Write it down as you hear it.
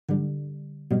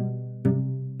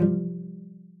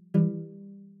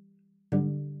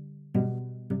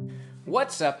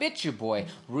What's up? It's your boy,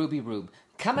 Ruby Rube,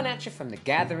 coming at you from the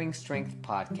Gathering Strength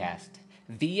podcast.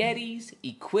 Vietis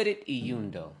equitit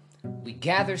iundo. We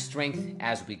gather strength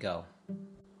as we go.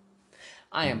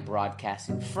 I am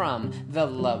broadcasting from the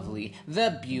lovely,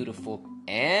 the beautiful,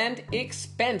 and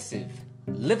expensive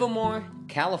Livermore,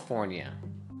 California.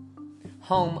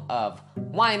 Home of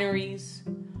wineries,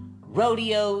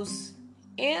 rodeos,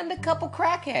 and a couple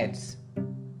crackheads.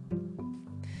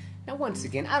 Now, once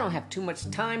again, I don't have too much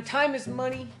time. Time is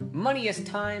money. Money is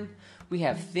time. We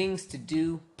have things to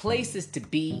do, places to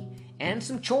be, and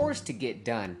some chores to get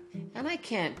done. And I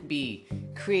can't be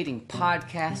creating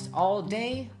podcasts all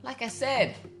day. Like I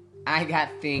said, I got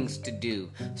things to do.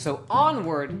 So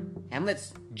onward, and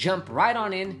let's jump right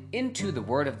on into the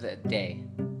word of the day.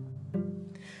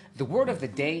 The word of the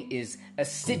day is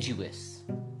assiduous.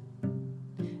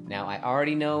 Now, I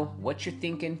already know what you're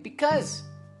thinking because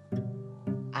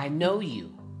I know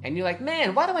you. And you're like,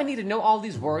 man, why do I need to know all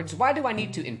these words? Why do I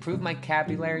need to improve my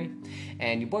vocabulary?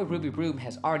 And your boy Ruby Rube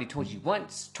has already told you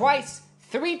once, twice,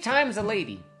 3 times a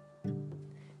lady.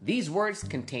 These words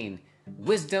contain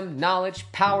wisdom, knowledge,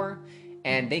 power,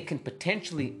 and they can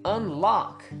potentially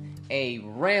unlock a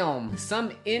realm,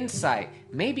 some insight,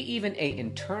 maybe even an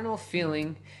internal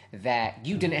feeling that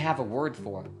you didn't have a word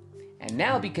for. And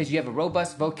now, because you have a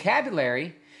robust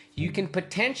vocabulary, you can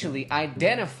potentially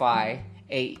identify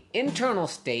an internal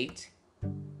state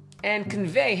and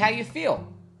convey how you feel.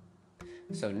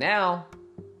 So now,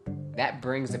 that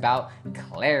brings about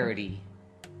clarity.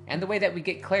 And the way that we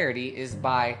get clarity is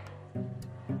by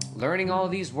learning all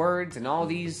these words and all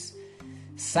these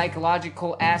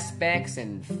psychological aspects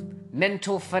and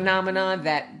mental phenomena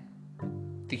that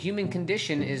the human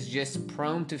condition is just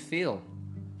prone to feel.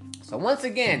 So once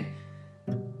again,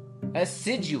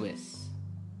 assiduous.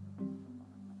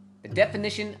 The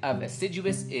definition of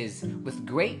assiduous is with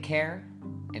great care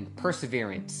and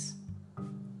perseverance.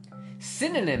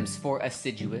 Synonyms for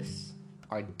assiduous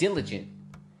are diligent,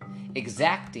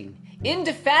 exacting,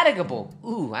 indefatigable.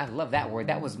 Ooh, I love that word.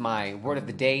 That was my word of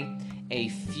the day a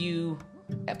few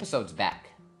episodes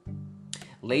back.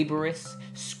 Laborious,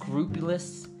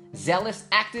 scrupulous, zealous,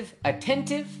 active,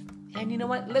 attentive. And you know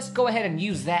what? Let's go ahead and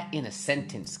use that in a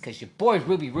sentence because your boy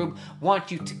Ruby Rube wants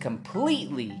you to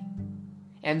completely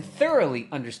and thoroughly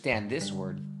understand this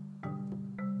word.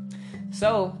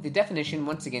 So, the definition,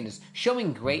 once again, is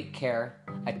showing great care,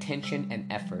 attention, and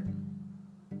effort.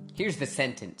 Here's the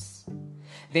sentence.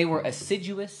 They were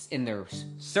assiduous in their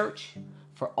search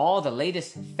for all the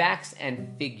latest facts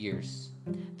and figures.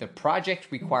 The project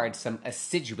required some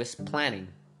assiduous planning.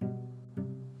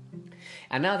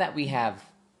 And now that we have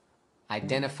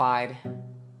identified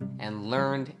and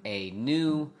learned a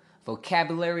new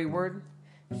vocabulary word,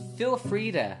 feel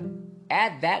free to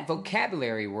add that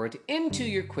vocabulary word into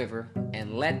your quiver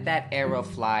and let that arrow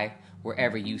fly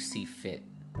wherever you see fit.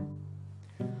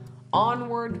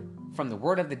 Onward from the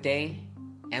word of the day,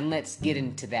 and let's get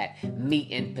into that meat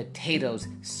and potatoes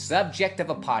subject of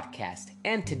a podcast.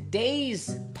 And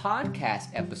today's podcast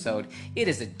episode, it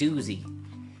is a doozy.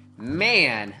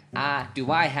 Man,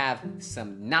 do I have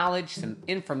some knowledge, some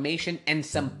information, and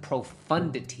some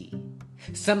profundity,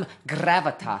 some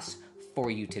gravitas for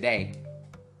you today.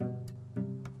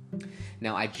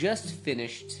 Now, I just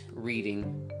finished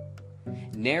reading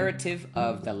Narrative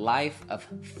of the Life of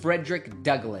Fredrick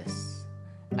Douglass,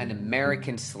 an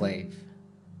American slave.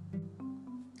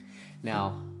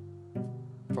 Now,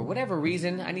 for whatever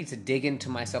reason, I need to dig into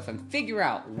myself and figure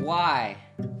out why.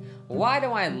 Why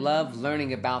do I love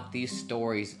learning about these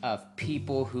stories of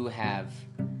people who have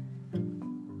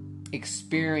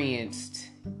experienced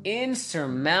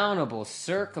insurmountable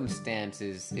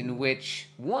circumstances in which,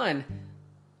 1,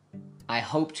 I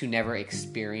hope to never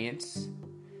experience.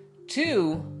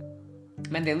 2,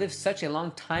 man, they lived such a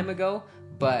long time ago,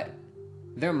 but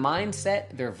their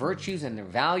mindset, their virtues and their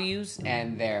values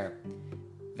and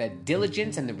the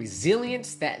diligence and the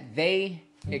resilience that they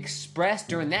expressed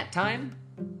during that time,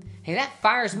 hey, that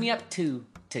fires me up to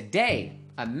today.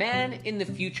 A man in the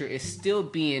future is still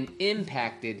being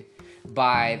impacted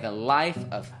by the life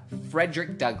of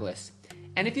Fredrick Douglass.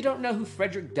 And if you don't know who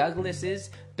Fredrick Douglass is,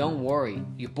 don't worry.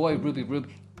 Your boy Ruby Rube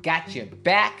got your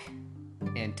back.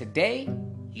 And today,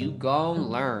 you gon'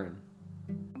 learn.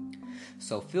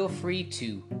 So feel free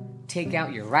to take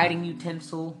out your writing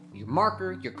utensil, your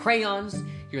marker, your crayons,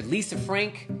 your Lisa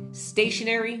Frank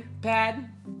stationery pad,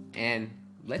 and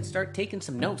let's start taking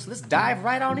some notes. Let's dive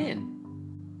right on in.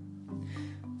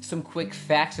 Some quick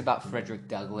facts about Fredrick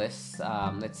Douglass.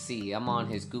 Let's see, I'm on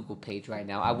his Google page right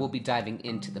now. I will be diving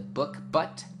into the book,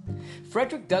 but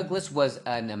Fredrick Douglass was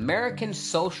an American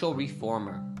social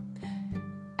reformer.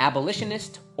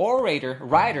 abolitionist, orator,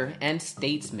 writer, and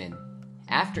statesman.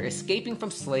 After escaping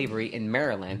from slavery in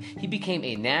Maryland, he became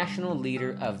a national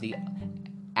leader of the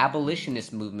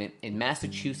abolitionist movement in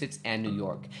Massachusetts and New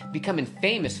York, becoming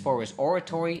famous for his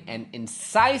oratory and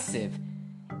incisive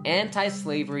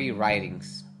anti-slavery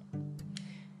writings.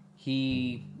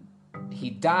 He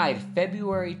died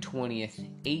February 20th,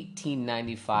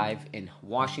 1895 in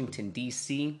Washington,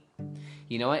 D.C.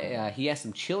 You know what? He has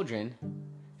some children.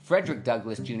 Fredrick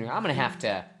Douglass Jr. I'm gonna have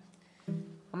to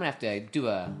do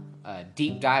a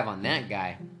deep dive on that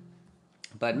guy.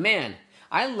 But man,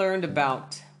 I learned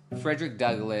about Fredrick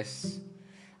Douglass,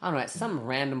 I don't know, at some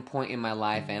random point in my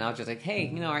life, and I was just like,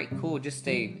 hey, all right, cool, just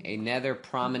another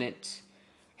prominent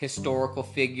historical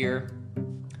figure.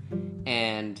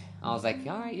 And I was like,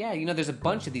 all right, yeah, there's a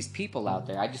bunch of these people out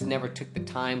there. I just never took the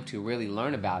time to really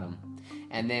learn about them.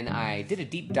 And then I did a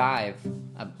deep dive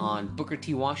on Booker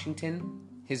T. Washington.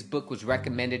 His book was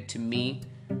recommended to me.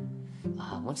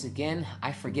 Once again,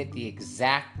 I forget the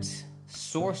exact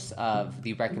source of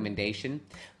the recommendation,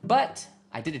 but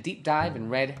I did a deep dive and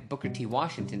read Booker T.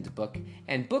 Washington's book,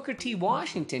 and Booker T.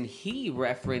 Washington, he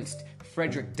referenced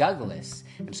Fredrick Douglass,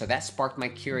 and so that sparked my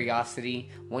curiosity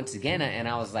once again, and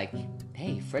I was like,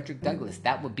 hey, Fredrick Douglass,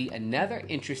 that would be another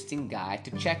interesting guy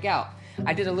to check out.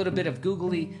 I did a little bit of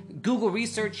Google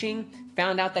researching,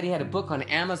 found out that he had a book on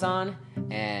Amazon,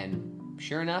 and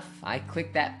sure enough, I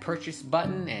clicked that purchase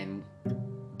button, and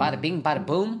bada bing, bada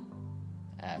boom.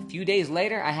 A few days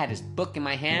later, I had his book in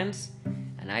my hands,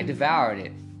 and I devoured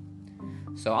it.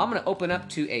 So I'm going to open up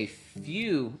to a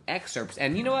few excerpts.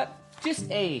 And you know what?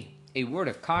 Just a word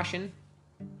of caution.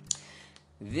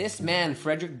 This man,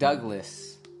 Fredrick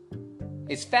Douglass,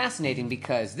 is fascinating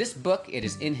because this book, it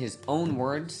is in his own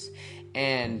words.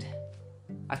 And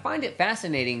I find it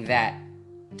fascinating that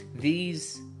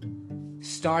these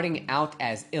starting out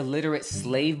as illiterate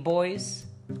slave boys,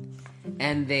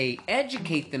 and they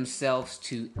educate themselves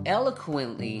to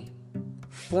eloquently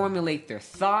formulate their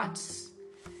thoughts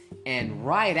and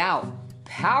write out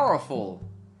powerful,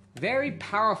 very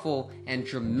powerful and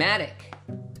dramatic,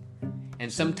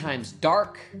 and sometimes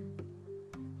dark,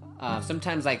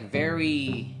 sometimes like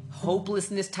very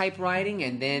hopelessness type writing,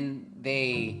 and then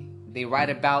they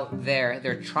write about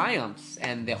their triumphs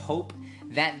and the hope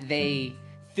that they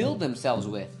filled themselves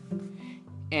with.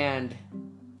 And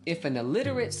if an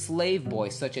illiterate slave boy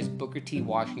such as Booker T.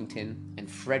 Washington and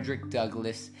Fredrick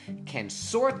Douglass can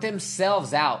sort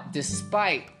themselves out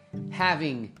despite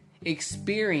having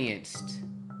experienced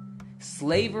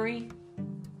slavery,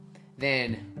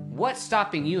 then what's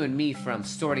stopping you and me from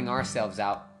sorting ourselves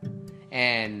out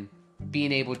and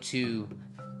being able to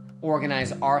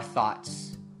organize our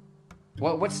thoughts?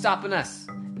 What's stopping us?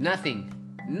 Nothing.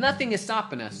 Nothing is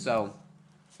stopping us. So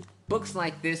books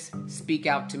like this speak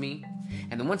out to me.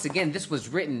 And then once again, this was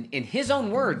written in his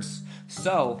own words.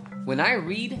 So when I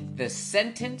read the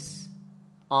sentence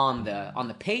on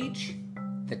the page,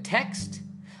 the text,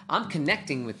 I'm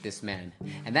connecting with this man.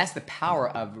 And that's the power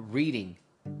of reading.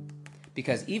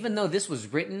 Because even though this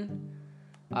was written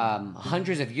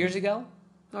hundreds of years ago,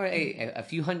 or a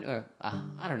few hundred,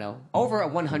 I don't know, over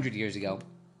 100 years ago,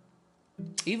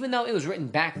 even though it was written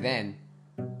back then,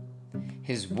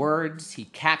 his words, he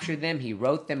captured them, he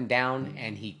wrote them down,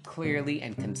 and he clearly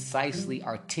and concisely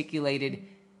articulated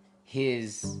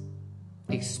his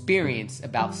experience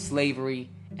about slavery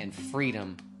and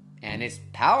freedom. And it's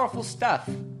powerful stuff.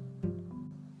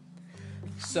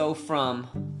 So from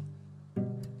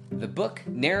the book,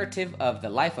 Narrative of the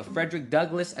Life of Fredrick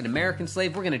Douglass, an American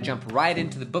Slave, we're going to jump right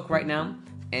into the book right now.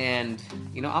 And,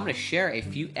 I'm going to share a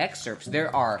few excerpts.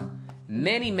 There are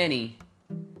many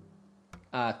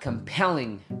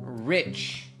compelling,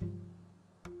 rich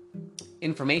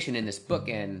information in this book,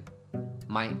 and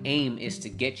my aim is to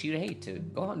get you to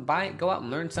go out and buy it, go out and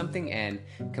learn something, and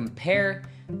compare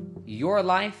your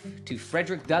life to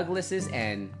Fredrick Douglass's,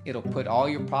 and it'll put all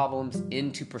your problems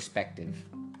into perspective.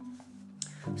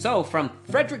 So, from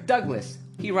Fredrick Douglass,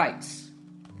 he writes,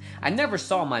 I never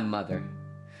saw my mother.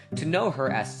 To know her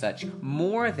as such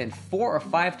more than 4 or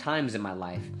 5 times in my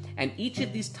life, and each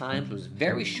of these times was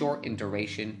very short in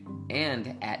duration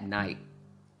and at night.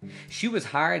 She was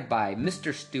hired by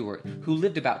Mr. Stewart, who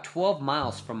lived about 12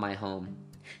 miles from my home.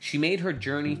 She made her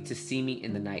journey to see me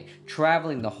in the night,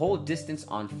 traveling the whole distance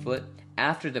on foot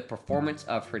after the performance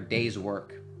of her day's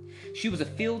work. She was a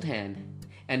field hand,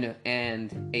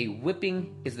 and a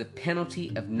whipping is the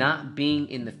penalty of not being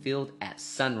in the field at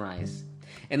sunrise,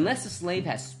 unless the slave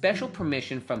has special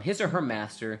permission from his or her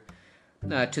master.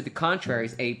 To the contrary,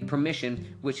 is a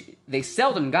permission which they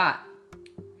seldom got,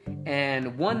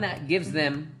 and one that gives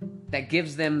them that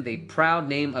gives them the proud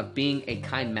name of being a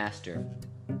kind master.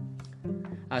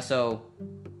 So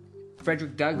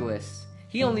Frederick Douglass,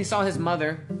 he only saw his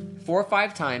mother 4 or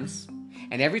 5 times,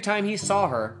 and every time he saw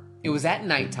her, it was at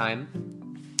nighttime,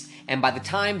 and by the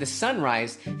time the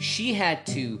sunrise, she had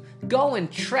to go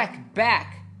and trek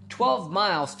back 12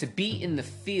 miles to be in the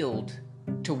field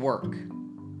to work.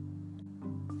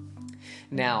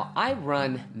 Now, I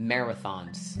run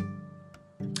marathons.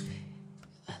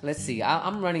 Let's see,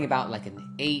 I'm running about like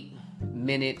an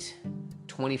 8-minute,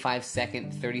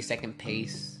 25-second, 30-second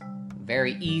pace.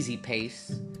 Very easy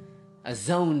pace. A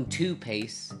zone 2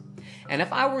 pace. And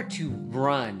if I were to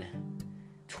run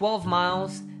 12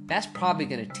 miles, that's probably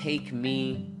going to take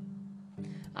me,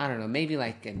 I don't know, maybe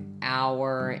like an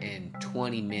hour and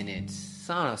 20 minutes.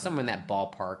 I don't know, somewhere in that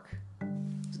ballpark.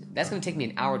 That's going to take me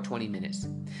an hour, 20 minutes.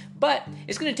 But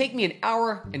it's going to take me an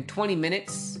hour and 20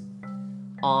 minutes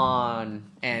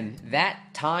and that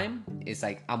time is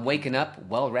like I'm waking up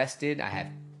well rested. I have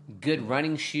good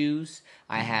running shoes.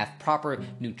 I have proper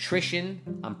nutrition.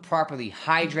 I'm properly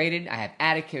hydrated. I have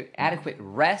adequate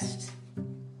rest.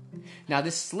 Now,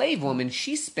 this slave woman,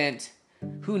 she spent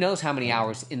who knows how many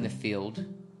hours in the field,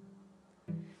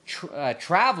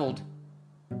 traveled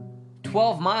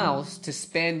 12 miles to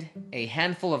spend a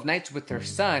handful of nights with her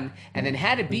son, and then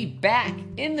had to be back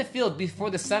in the field before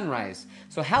the sunrise.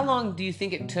 So how long do you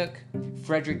think it took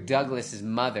Frederick Douglass's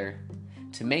mother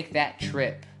to make that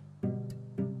trip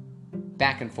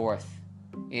back and forth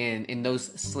in those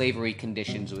slavery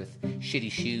conditions with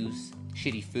shitty shoes,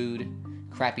 shitty food,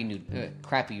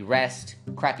 crappy rest,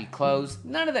 crappy clothes,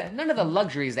 none of the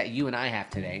luxuries that you and I have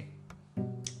today.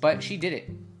 But she did it.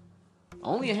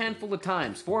 Only a handful of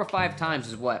times, 4 or 5 times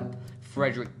is what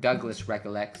Frederick Douglass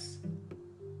recollects.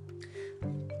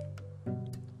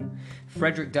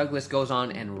 Frederick Douglass goes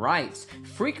on and writes,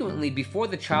 frequently before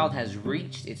the child has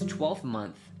reached its 12th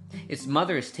month, its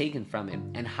mother is taken from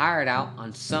him and hired out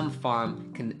on some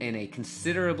farm in a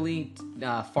considerably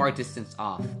far distance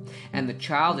off, and the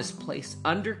child is placed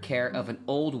under care of an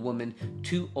old woman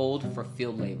too old for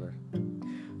field labor.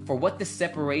 For what this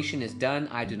separation is done,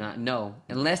 I do not know,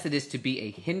 unless it is to be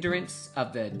a hindrance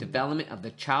of the development of the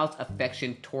child's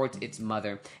affection towards its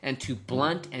mother, and to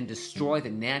blunt and destroy the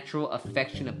natural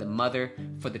affection of the mother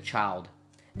for the child.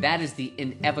 That is the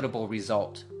inevitable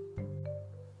result.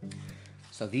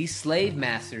 So these slave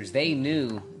masters, they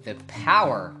knew the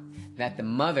power that the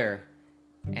mother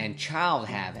and child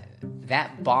have,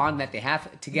 that bond that they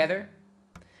have together.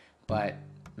 But,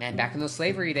 man, back in those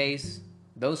slavery days,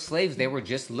 those slaves, they were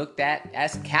just looked at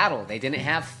as cattle. They didn't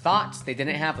have thoughts. They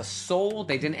didn't have a soul.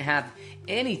 They didn't have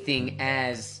anything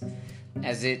as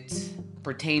it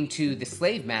pertained to the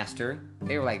slave master.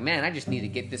 They were like, man, I just need to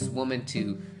get this woman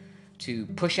to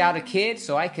push out a kid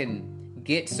so I can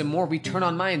get some more return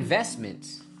on my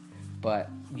investment. But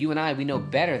you and I, we know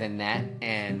better than that.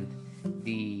 And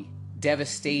the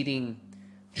devastating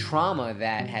trauma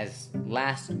that has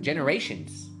lasted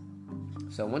generations.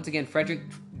 So once again, Frederick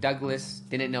Douglass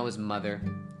didn't know his mother.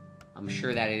 I'm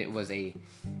sure that it was a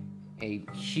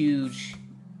huge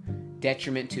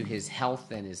detriment to his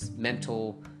health and his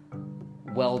mental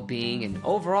well-being and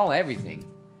overall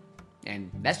everything.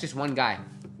 And that's just one guy.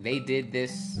 They did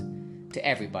this to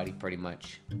everybody pretty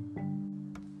much.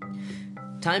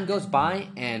 Time goes by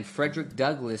and Frederick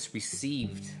Douglass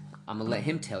received, I'm going to let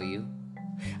him tell you,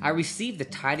 I received the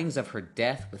tidings of her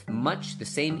death with much the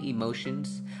same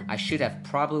emotions I should have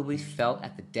probably felt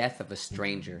at the death of a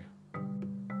stranger.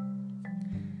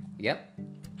 Yep.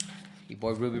 Your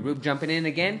boy Ruby Rube jumping in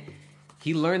again.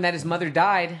 He learned that his mother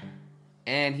died,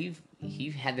 and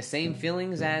he had the same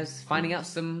feelings as finding out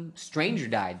some stranger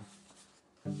died.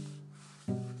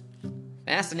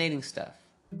 Fascinating stuff.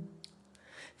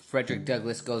 Frederick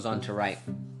Douglass goes on to write,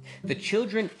 the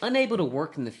children, unable to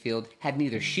work in the field, had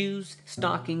neither shoes,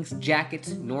 stockings, jackets,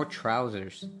 nor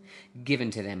trousers given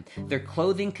to them. Their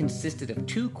clothing consisted of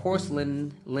 2 coarse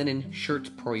linen shirts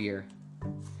per year.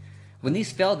 When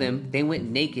these failed them, they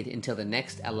went naked until the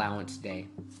next allowance day.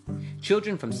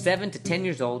 Children from 7 to 10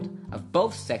 years old, of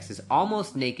both sexes,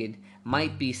 almost naked,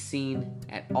 might be seen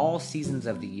at all seasons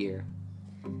of the year.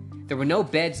 There were no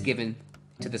beds given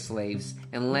to the slaves,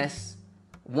 unless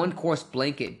one coarse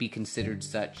blanket be considered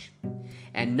such,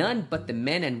 and none but the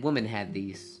men and women had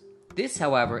these. This,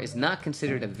 however, is not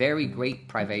considered a very great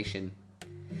privation.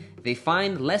 They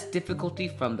find less difficulty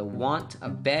from the want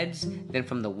of beds than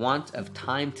from the want of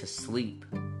time to sleep.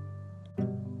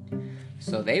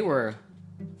 So they were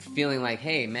feeling like,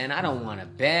 hey man, I don't want a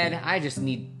bed, I just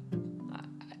need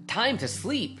time to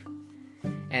sleep.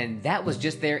 And that was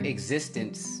just their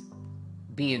existence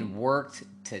being worked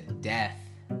to death.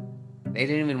 They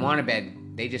didn't even want a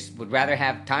bed. They just would rather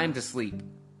have time to sleep.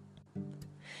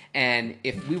 And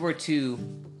if we were to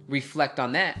reflect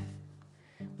on that,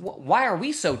 why are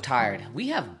we so tired? We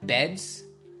have beds,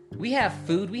 we have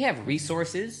food, we have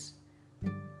resources.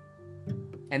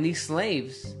 And these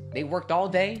slaves, they worked all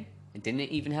day and didn't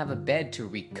even have a bed to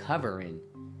recover in.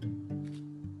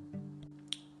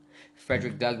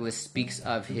 Frederick Douglass speaks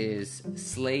of his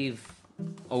slave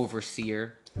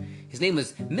overseer. His name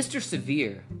was Mr.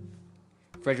 Severe.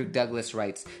 Frederick Douglass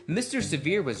writes, Mr.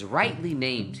 Severe was rightly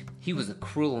named. He was a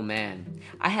cruel man.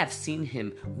 I have seen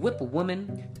him whip a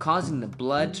woman, causing the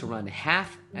blood to run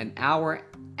half an hour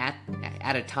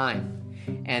at a time.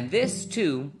 And this,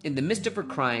 too, in the midst of her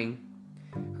crying,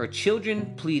 her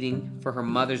children pleading for her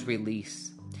mother's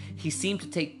release. He seemed to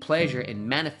take pleasure in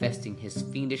manifesting his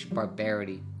fiendish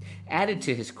barbarity. Added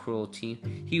to his cruelty,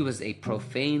 he was a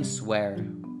profane swearer.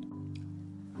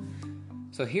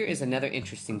 So here is another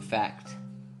interesting fact.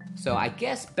 So I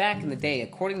guess back in the day,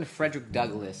 according to Frederick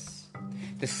Douglass,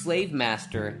 the slave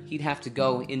master, he'd have to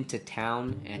go into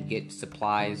town and get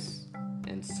supplies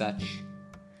and such.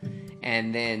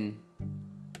 And then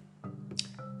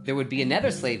there would be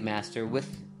another slave master with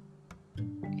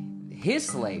his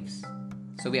slaves.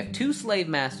 So we have two slave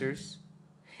masters,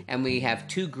 and we have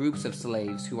two groups of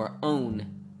slaves who are owned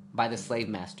by the slave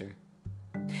master.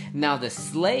 Now the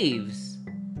slaves,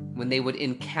 when they would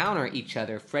encounter each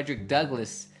other, Frederick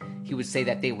Douglass, he would say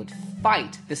that they would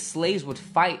fight. The slaves would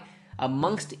fight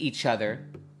amongst each other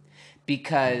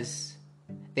because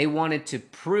they wanted to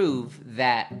prove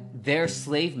that their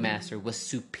slave master was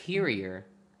superior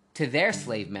to their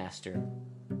slave master.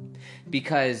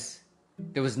 Because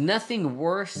there was nothing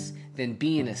worse than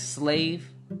being a slave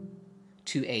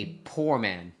to a poor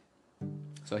man.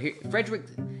 So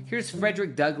here's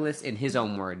Frederick Douglass in his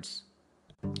own words.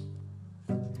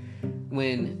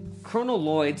 When Colonel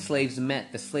Lloyd's slaves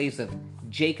met the slaves of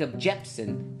Jacob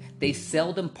Jepson, they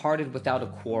seldom parted without a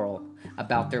quarrel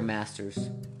about their masters.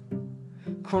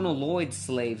 Colonel Lloyd's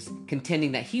slaves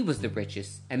contending that he was the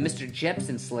richest, and Mr.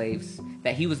 Jepson's slaves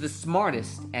that he was the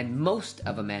smartest and most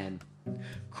of a man.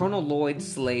 Colonel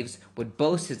Lloyd's slaves would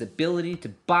boast his ability to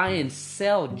buy and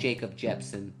sell Jacob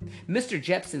Jepson. Mr.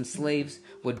 Jepson's slaves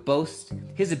would boast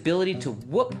his ability to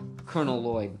whoop Colonel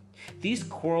Lloyd. These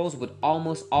quarrels would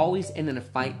almost always end in a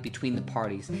fight between the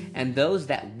parties, and those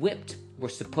that whipped were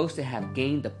supposed to have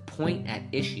gained the point at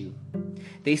issue.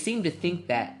 They seemed to think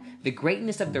that the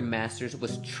greatness of their masters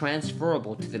was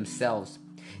transferable to themselves.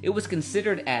 It was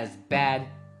considered as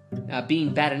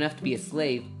being bad enough to be a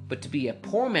slave, but to be a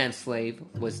poor man's slave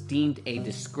was deemed a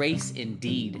disgrace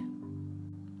indeed.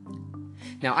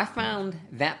 Now, I found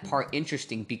that part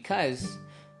interesting because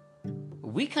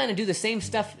we kind of do the same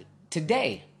stuff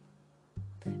today.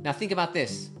 Now, think about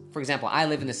this. For example, I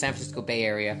live in the San Francisco Bay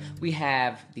Area. We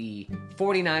have the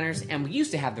 49ers, and we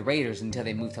used to have the Raiders until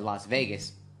they moved to Las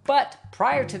Vegas. But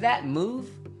prior to that move,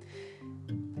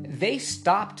 they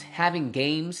stopped having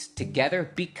games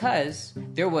together because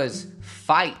there was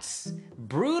fights,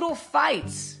 brutal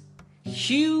fights,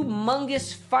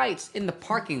 humongous fights in the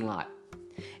parking lot.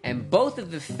 And both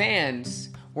of the fans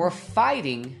were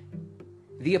fighting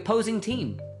the opposing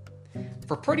team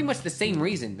for pretty much the same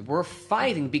reason. We're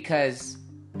fighting because,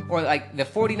 or like the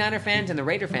 49er fans and the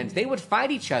Raider fans, they would fight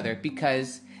each other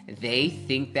because they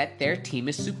think that their team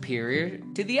is superior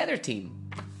to the other team.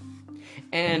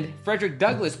 And Frederick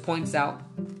Douglass points out,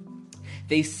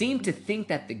 they seem to think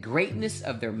that the greatness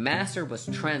of their master was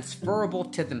transferable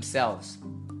to themselves.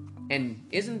 And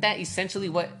isn't that essentially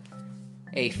what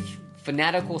a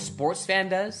fanatical sports fan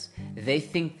does? They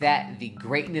think that the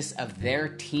greatness of their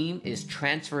team is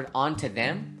transferred onto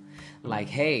them. Like,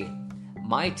 hey,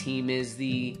 my team is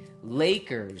the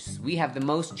Lakers. We have the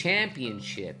most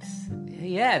championships.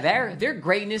 Yeah, their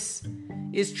greatness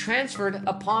is transferred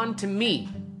upon to me.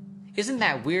 Isn't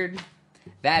that weird?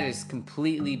 That is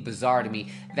completely bizarre to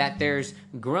me, that there's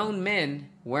grown men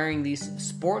wearing these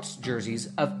sports jerseys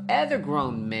of other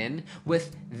grown men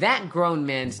with that grown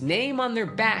man's name on their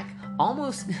back,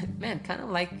 almost, man, kind of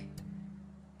like,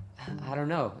 I don't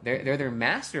know, they're their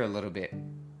master a little bit.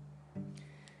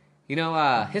 You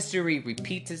know, history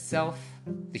repeats itself.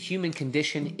 The human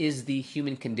condition is the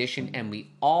human condition, and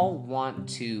we all want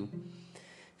to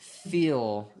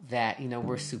feel that, you know,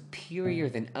 we're superior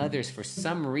than others for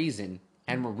some reason,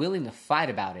 and we're willing to fight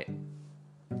about it.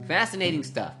 Fascinating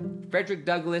stuff. Frederick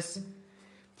Douglass,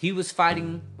 he was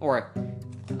fighting, or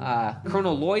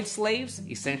Colonel Lloyd's slaves,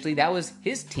 essentially, that was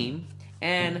his team,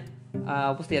 and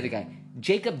what's the other guy?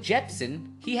 Jacob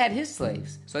Jepson, he had his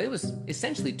slaves. So it was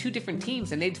essentially two different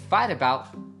teams, and they'd fight about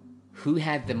who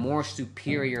had the more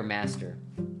superior master.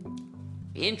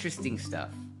 Interesting stuff.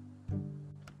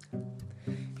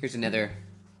 Here's another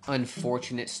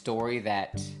unfortunate story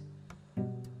that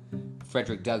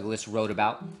Frederick Douglass wrote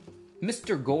about.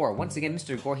 Mr. Gore, once again,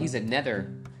 Mr. Gore, he's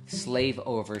another slave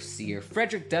overseer.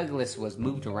 Frederick Douglass was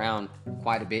moved around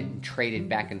quite a bit and traded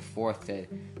back and forth to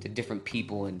different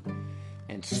people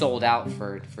and sold out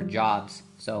for jobs.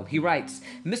 So he writes,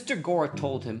 Mr. Gore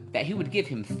told him that he would give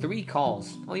him 3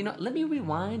 calls. Oh, let me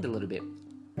rewind a little bit.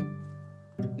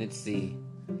 Let's see.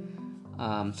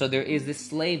 So there is this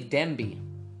slave Demby.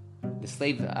 The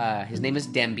slave, his name is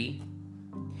Demby,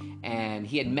 and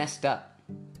he had messed up.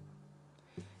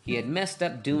 He had messed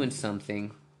up doing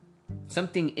something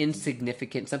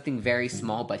insignificant, something very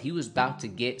small, but he was about to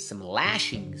get some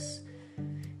lashings.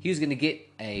 He was going to get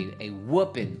a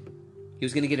whooping. He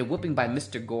was going to get a whooping by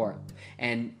Mr. Gore.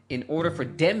 And in order for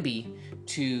Demby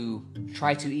to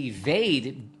try to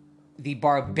evade the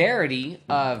barbarity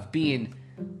of being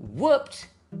whooped,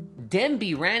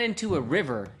 Demby ran into a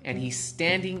river, and he's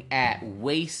standing at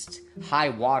waist-high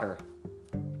water.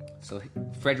 So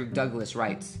Frederick Douglass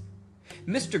writes,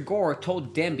 Mr. Gore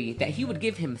told Demby that he would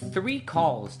give him 3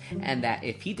 calls, and that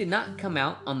if he did not come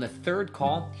out on the 3rd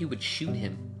call, he would shoot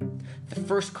him. The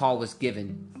first call was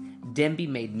given. Demby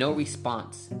made no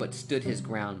response, but stood his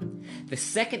ground. The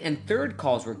 2nd and 3rd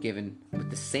calls were given, with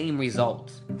the same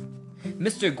result.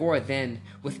 Mr. Gore then,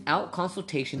 without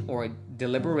consultation or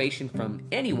deliberation from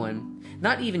anyone,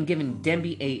 not even giving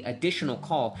Demby an additional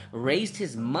call, raised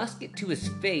his musket to his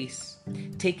face,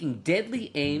 taking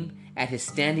deadly aim at his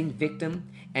standing victim,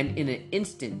 and in an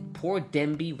instant, poor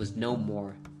Demby was no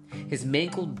more. His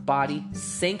mangled body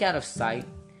sank out of sight,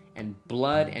 and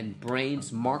blood and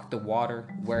brains marked the water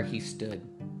where he stood.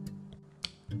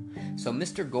 So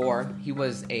Mr. Gore, he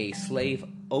was a slave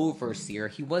overseer.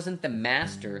 He wasn't the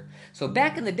master. So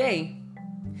back in the day,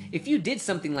 if you did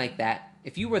something like that,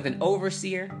 if you were the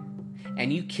overseer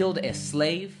and you killed a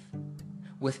slave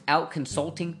without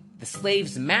consulting the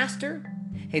slave's master,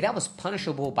 hey, that was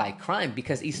punishable by crime,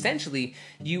 because essentially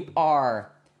you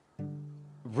are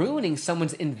ruining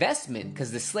someone's investment,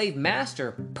 because the slave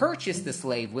master purchased the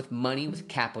slave with money, with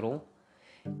capital,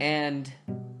 and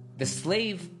the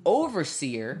slave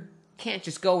overseer can't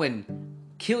just go and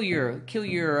kill your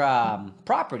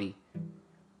property,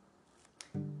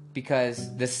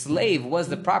 because the slave was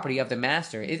the property of the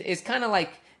master. It's kind of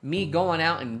like me going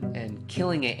out and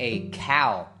killing a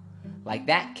cow. Like,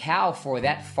 that cow for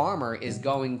that farmer is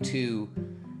going to,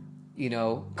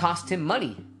 cost him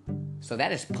money. So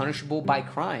that is punishable by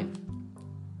crime.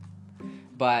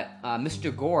 But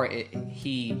Mr. Gore,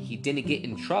 he didn't get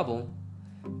in trouble,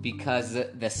 because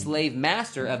the slave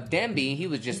master of Demby, he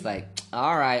was just like,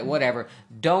 all right, whatever.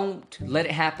 Don't let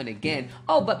it happen again.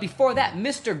 Oh, but before that,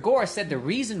 Mr. Gore said the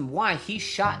reason why he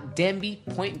shot Demby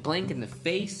point blank in the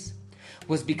face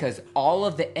was because all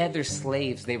of the other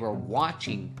slaves, they were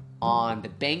watching on the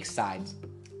bank sides.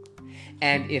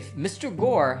 And if Mr.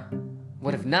 Gore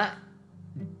would have not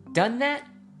done that,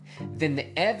 then the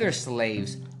other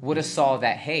slaves would have saw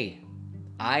that, hey,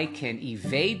 I can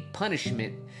evade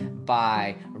punishment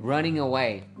by running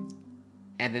away.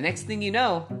 And the next thing you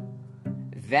know,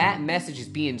 that message is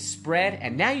being spread,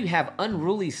 and now you have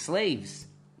unruly slaves.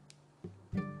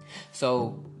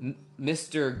 So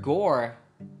Mr. Gore,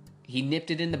 he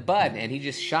nipped it in the bud, and he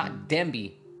just shot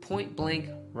Demby point blank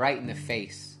right in the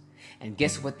face. And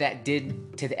guess what that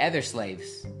did to the other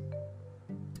slaves?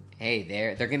 Hey,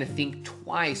 they're going to think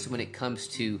twice when it comes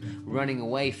to running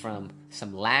away from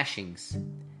some lashings.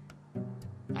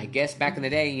 I guess back in the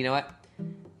day, you know what?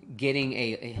 Getting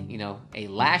a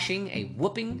lashing, a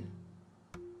whooping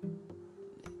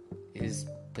is,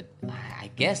 but I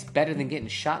guess, better than getting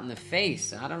shot in the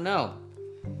face. I don't know.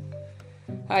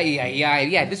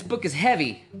 Yeah, this book is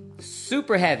heavy.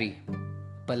 Super heavy.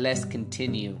 But let's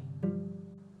continue.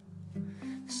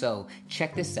 So,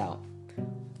 check this out.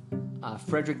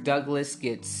 Frederick Douglass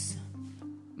gets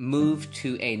moved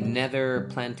to another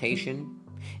plantation,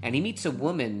 and he meets a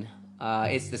woman.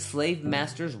 It's the slave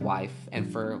master's wife,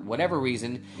 and for whatever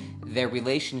reason, their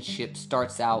relationship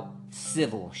starts out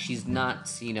civil. She's not,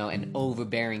 an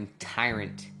overbearing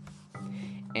tyrant.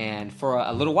 And for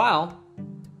a little while,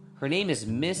 her name is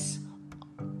Miss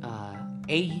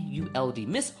A-U-L-D,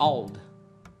 Miss Auld.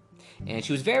 And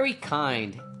she was very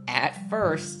kind at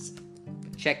first.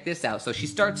 Check this out. So she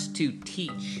starts to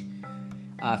teach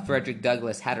Frederick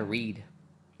Douglass how to read.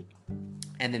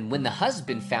 And then when the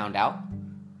husband found out,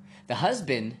 the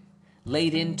husband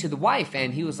laid into the wife,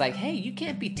 and he was like, hey, you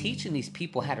can't be teaching these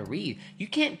people how to read. You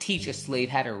can't teach a slave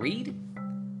how to read.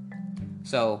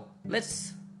 So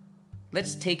let's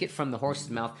take it from the horse's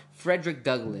mouth. Frederick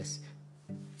Douglass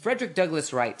Frederick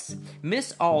Douglass writes,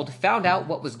 Miss Auld found out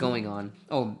what was going on.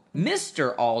 Oh,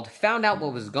 Mr. Auld found out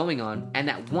what was going on and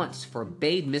at once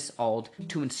forbade Miss Auld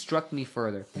to instruct me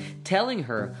further, telling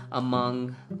her,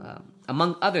 among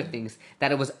other things,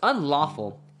 that it was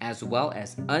unlawful as well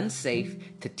as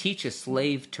unsafe to teach a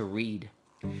slave to read.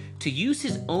 To use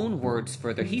his own words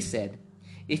further, he said,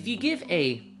 if you give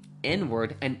a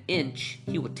N-word an inch,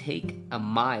 he will take a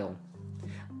mile.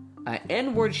 An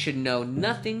N-word should know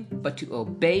nothing but to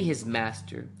obey his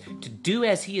master, to do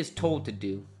as he is told to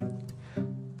do.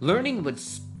 Learning would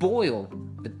spoil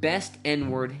the best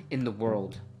N-word in the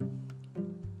world.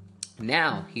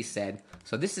 Now, he said,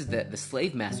 so this is the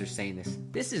slave master saying this.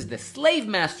 This is the slave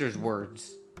master's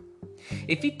words.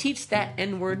 If you teach that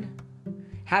N-word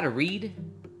how to read,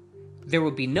 there will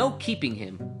be no keeping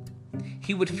him.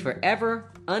 He would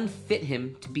forever unfit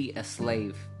him to be a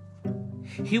slave.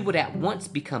 He would at once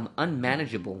become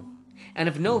unmanageable and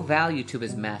of no value to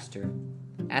his master.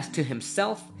 As to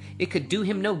himself, it could do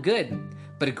him no good,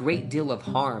 but a great deal of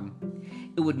harm.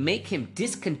 It would make him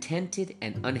discontented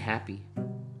and unhappy.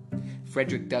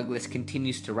 Frederick Douglass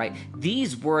continues to write,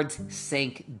 these words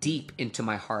sank deep into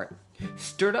my heart,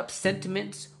 stirred up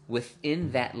sentiments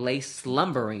within that lay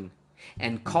slumbering,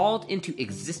 and called into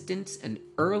existence an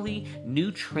early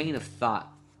new train of thought.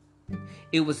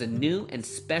 It was a new and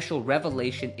special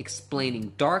revelation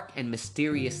explaining dark and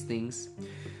mysterious things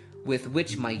with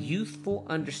which my youthful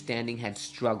understanding had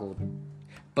struggled,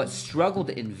 but struggled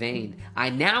in vain. I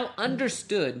now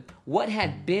understood what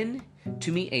had been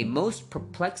to me a most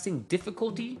perplexing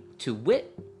difficulty, to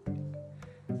wit,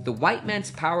 the white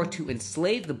man's power to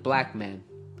enslave the black man.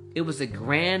 It was a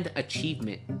grand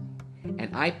achievement,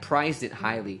 and I prized it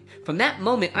highly. From that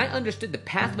moment, I understood the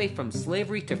pathway from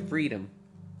slavery to freedom.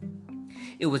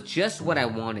 It was just what I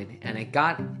wanted, and I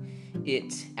got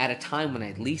it at a time when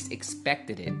I least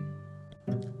expected it.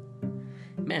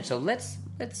 Man, so let's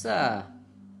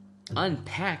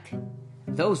unpack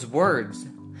those words.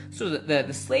 So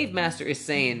the slave master is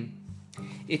saying,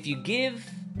 if you give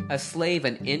a slave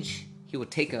an inch, he will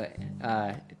take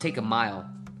a mile.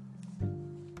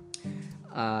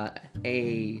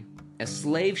 A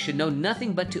slave should know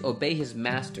nothing but to obey his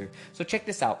master. So check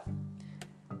this out.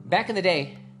 Back in the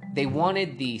day, they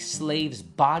wanted the slave's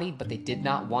body, but they did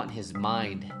not want his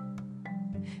mind.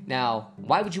 Now,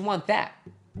 why would you want that?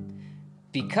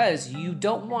 Because you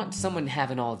don't want someone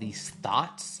having all these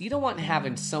thoughts. You don't want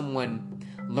having someone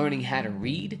learning how to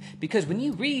read. Because when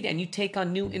you read and you take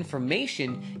on new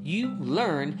information, you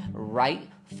learn right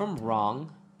from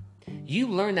wrong. You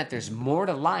learn that there's more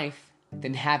to life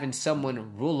than having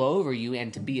someone rule over you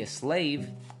and to be a slave.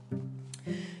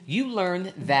 You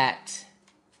learn that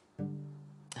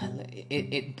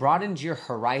it broadens your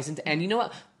horizons. And you know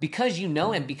what? Because you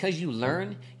know and because you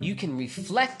learn, you can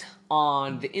reflect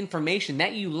on the information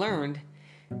that you learned,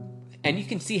 and you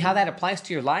can see how that applies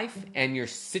to your life and your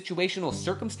situational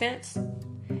circumstance.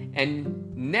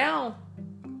 And now,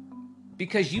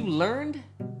 because you learned,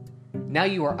 now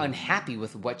you are unhappy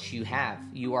with what you have.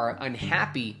 You are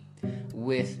unhappy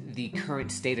with the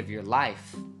current state of your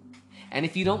life. And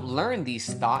if you don't learn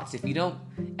these thoughts, if you don't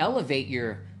elevate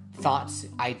your thoughts,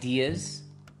 ideas,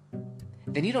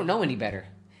 then you don't know any better.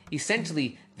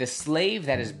 Essentially, the slave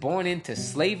that is born into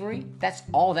slavery, that's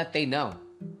all that they know.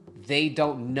 They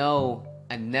don't know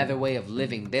another way of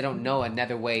living. They don't know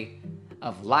another way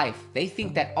of life. They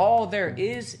think that all there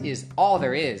is all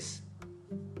there is.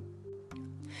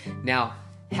 Now,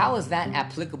 how is that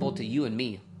applicable to you and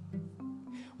me?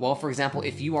 Well, for example,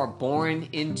 if you are born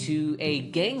into a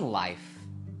gang life,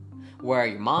 where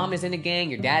your mom is in a gang,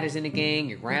 your dad is in a gang,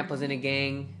 your grandpa's in a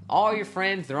gang, all your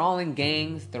friends, they're all in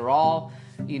gangs, they're all,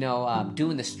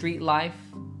 doing the street life,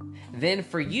 then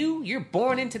for you, you're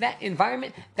born into that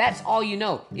environment, that's all you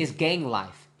know is gang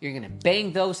life. You're going to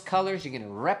bang those colors, you're going to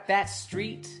rep that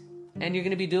street, and you're going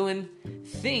to be doing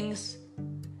things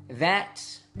that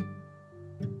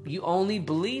you only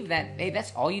believe that, hey,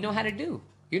 that's all you know how to do.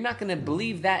 You're not going to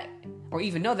believe that or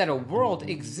even know that a world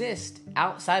exists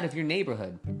outside of your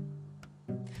neighborhood.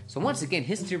 So once again,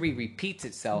 history repeats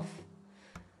itself.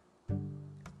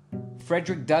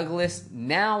 Frederick Douglass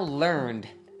now learned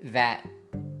that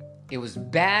it was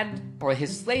bad, or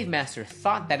his slave master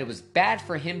thought that it was bad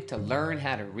for him to learn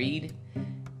how to read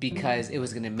because it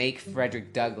was going to make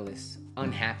Frederick Douglass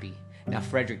unhappy. Now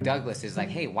Frederick Douglass is like,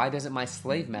 hey, why doesn't my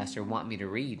slave master want me to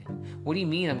read? What do you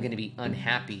mean I'm going to be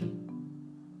unhappy?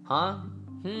 Huh?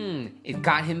 It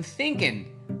got him thinking.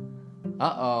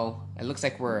 Uh-oh, it looks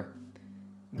like we're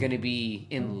going to be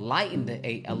enlightened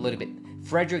a little bit.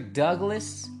 Frederick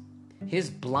Douglass, his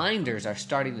blinders are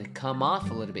starting to come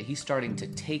off a little bit. He's starting to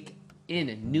take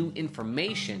in new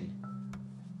information,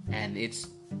 and it's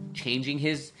changing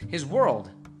his world.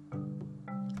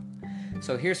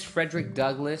 So here's Frederick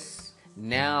Douglass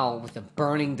now with a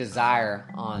burning desire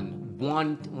on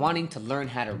wanting to learn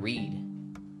how to read.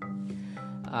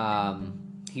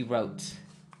 He wrote,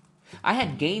 I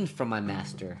had gained through my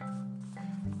master,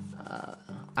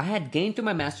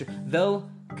 though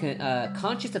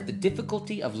conscious of the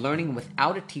difficulty of learning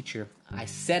without a teacher, I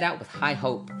set out with high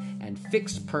hope and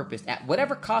fixed purpose, at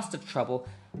whatever cost of trouble,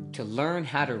 to learn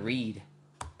how to read.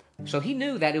 So he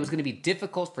knew that it was going to be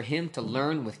difficult for him to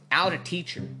learn without a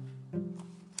teacher.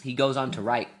 He goes on to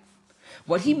write,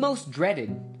 what he most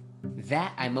dreaded,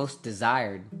 that I most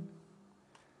desired.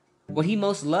 What he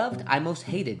most loved, I most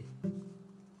hated.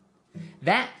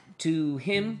 That to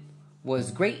him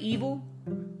was great evil,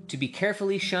 to be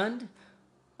carefully shunned,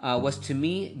 was to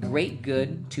me great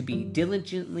good, to be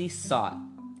diligently sought.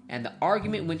 And the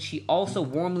argument which he also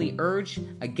warmly urged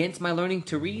against my learning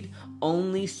to read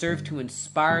only served to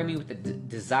inspire me with the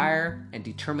desire and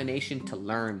determination to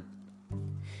learn.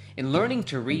 In learning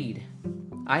to read,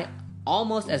 I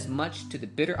almost as much to the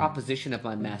bitter opposition of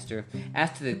my master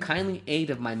as to the kindly aid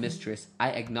of my mistress, I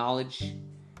acknowledge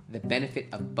the benefit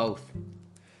of both.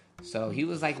 So he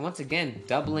was like, once again,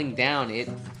 doubling down.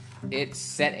 It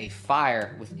set a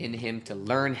fire within him to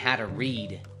learn how to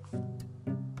read.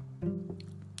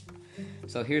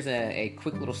 So here's a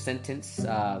quick little sentence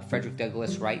Frederick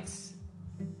Douglass writes.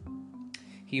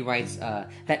 He writes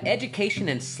that education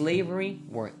and slavery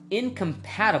were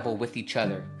incompatible with each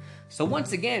other. So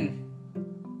once again,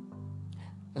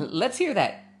 let's hear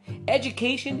that.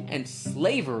 Education and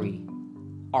slavery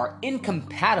are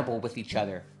incompatible with each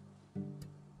other.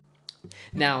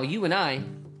 Now, you and I,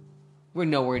 we're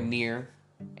nowhere near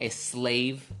a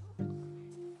slave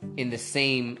in the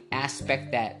same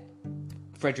aspect that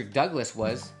Frederick Douglass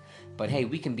was, but hey,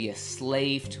 we can be a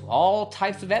slave to all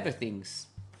types of other things.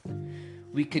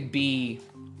 We could be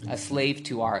a slave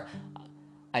to our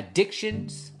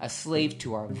addictions, a slave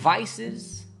to our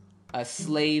vices, a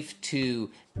slave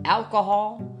to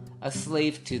alcohol, a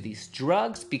slave to these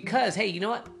drugs, because hey, you know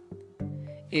what?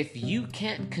 If you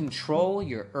can't control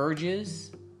your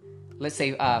urges, let's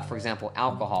say, for example,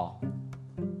 alcohol.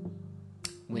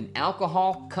 When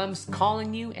alcohol comes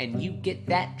calling you and you get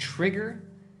that trigger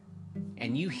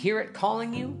and you hear it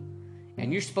calling you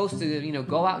and you're supposed to,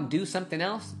 go out and do something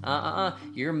else,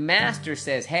 your master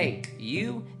says, hey,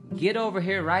 you get over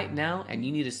here right now and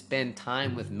you need to spend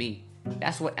time with me.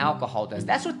 That's what alcohol does.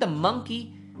 That's what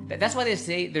that's why they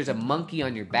say there's a monkey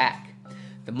on your back.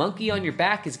 The monkey on your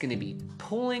back is going to be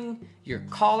pulling your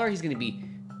collar. He's going to be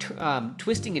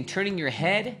twisting and turning your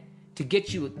head to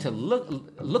get you to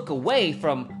look away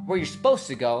from where you're supposed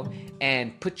to go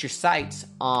and put your sights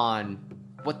on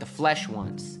what the flesh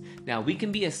wants. Now, we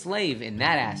can be a slave in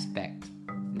that aspect.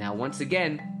 Now, once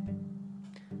again,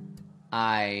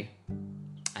 I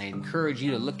encourage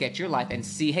you to look at your life and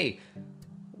see, hey,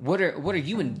 what are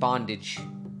you in bondage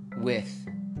with?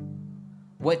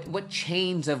 What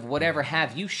chains of whatever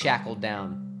have you shackled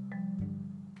down?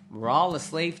 We're all a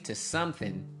slave to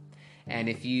something. And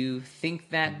if you think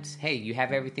that, hey, you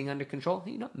have everything under control,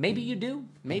 maybe you do,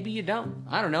 maybe you don't.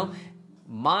 I don't know.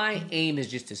 My aim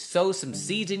is just to sow some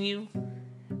seeds in you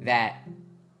that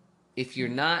if you're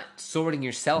not sorting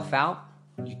yourself out,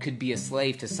 you could be a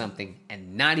slave to something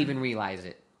and not even realize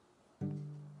it.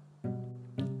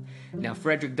 Now,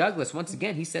 Frederick Douglass, once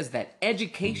again, he says that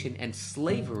education and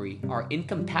slavery are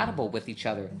incompatible with each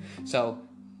other. So,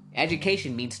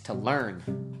 education means to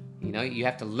learn. You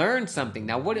have to learn something.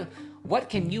 Now, what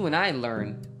can you and I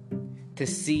learn to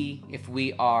see if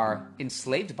we are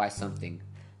enslaved by something?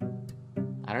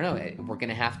 I don't know. We're going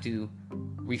to have to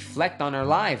reflect on our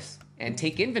lives and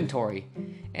take inventory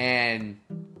and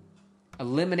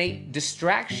eliminate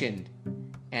distraction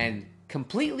and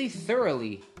completely,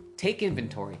 thoroughly take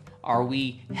inventory. Are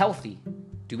we healthy?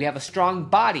 Do we have a strong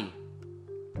body?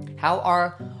 How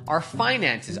are our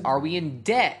finances? Are we in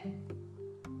debt?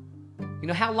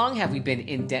 How long have we been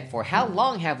in debt for? How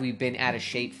long have we been out of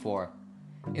shape for?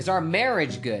 Is our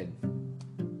marriage good?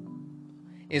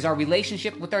 Is our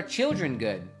relationship with our children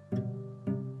good?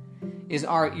 Is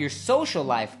your social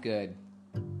life good?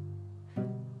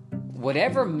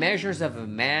 Whatever measures of a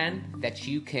man that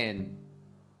you can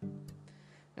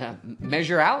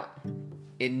measure out,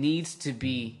 it needs to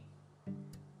be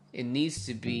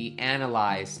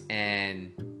analyzed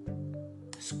and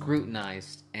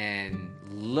scrutinized and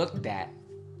looked at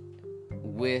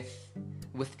with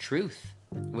truth,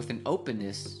 with an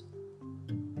openness.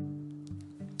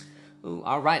 Ooh,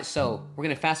 all right, so we're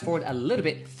going to fast forward a little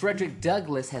bit. Frederick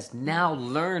Douglass has now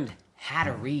learned how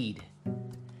to read.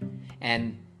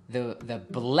 And the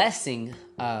blessing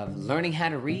of learning how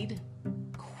to read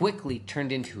quickly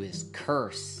turned into his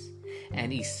curse.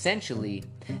 And essentially,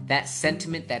 that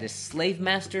sentiment that his slave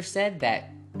master said, that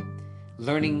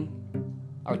learning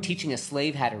or teaching a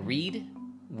slave how to read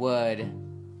would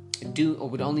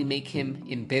only make him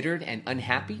embittered and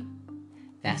unhappy,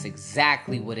 that's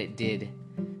exactly what it did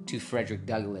to Frederick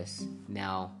Douglass.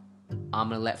 Now, I'm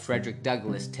going to let Frederick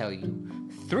Douglass tell you,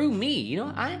 through me,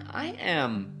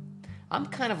 I'm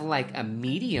kind of like a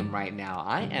medium right now.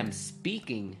 I am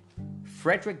speaking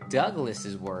Frederick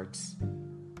Douglass's words.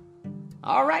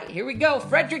 All right, here we go.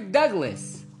 Frederick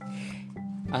Douglass.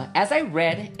 As I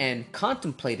read and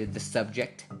contemplated the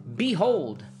subject,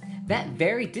 behold, that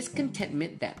very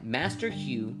discontentment that Master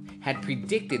Hugh had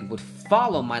predicted would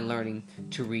follow my learning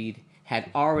to read had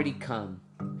already come,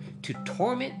 to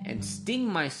torment and sting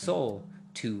my soul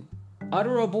to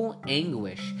utterable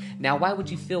anguish. Now, why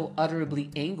would you feel utterly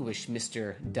anguish,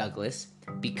 Mr. Douglass?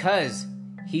 Because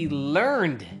he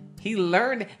learned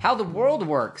how the world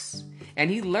works. And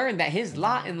he learned that his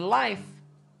lot in life,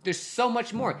 there's so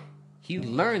much more. He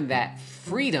learned that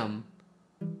freedom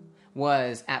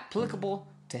was applicable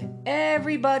to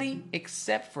everybody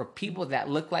except for people that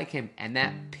look like him, and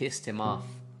that pissed him off.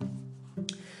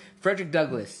 Frederick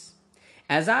Douglass,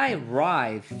 as I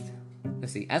writhed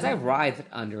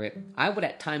under it, I would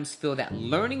at times feel that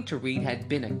learning to read had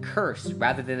been a curse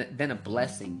rather than a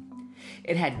blessing.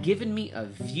 It had given me a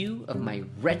view of my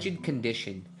wretched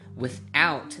condition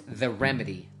without the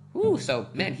remedy. So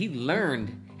man, he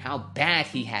learned how bad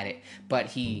he had it, but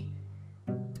he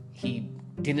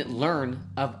didn't learn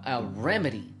of a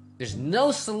remedy. There's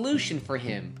no solution for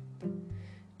him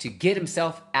to get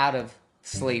himself out of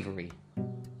slavery.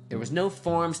 There was no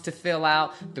forms to fill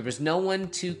out. There was no one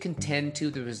to contend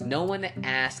to. There was no one to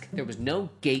ask. There was no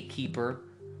gatekeeper.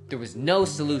 There was no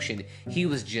solution. He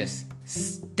was just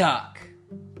stuck.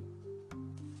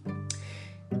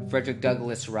 Frederick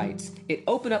Douglass writes, "It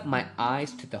opened up my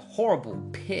eyes to the horrible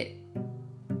pit,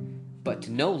 but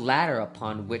to no ladder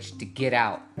upon which to get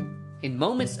out. In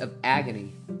moments of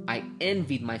agony, I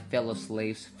envied my fellow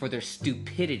slaves for their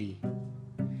stupidity."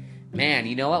 Man,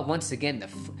 you know what? Once again,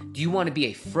 do you want to be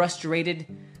a frustrated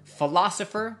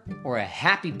philosopher or a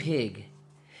happy pig?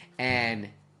 And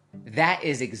that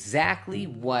is exactly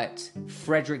what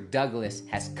Frederick Douglass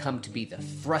has come to be, the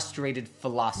frustrated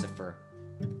philosopher.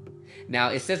 Now,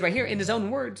 it says right here in his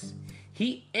own words,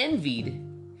 he envied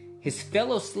his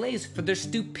fellow slaves for their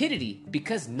stupidity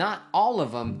because not all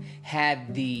of them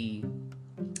had the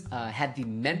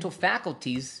mental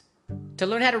faculties to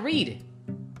learn how to read.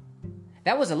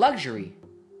 That was a luxury.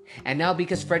 And now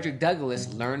because Frederick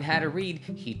Douglass learned how to read,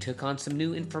 he took on some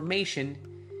new information.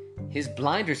 His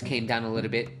blinders came down a little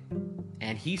bit,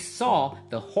 and he saw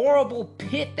the horrible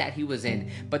pit that he was in,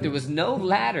 but there was no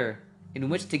ladder in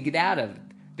which to get out of.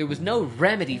 There was no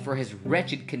remedy for his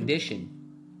wretched condition.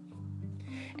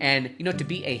 And, to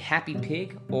be a happy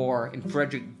pig, or in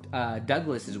Frederick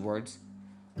Douglass's words,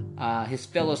 his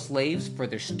fellow slaves for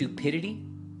their stupidity.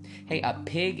 Hey, a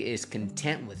pig is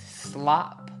content with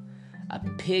slop. A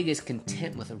pig is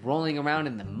content with rolling around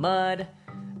in the mud.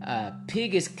 A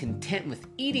pig is content with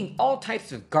eating all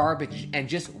types of garbage and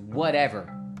just whatever.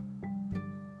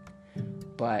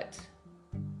 But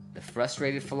the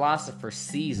frustrated philosopher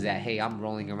sees that, hey, I'm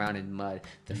rolling around in mud.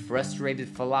 The frustrated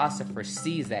philosopher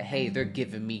sees that, hey, they're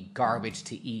giving me garbage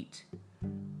to eat.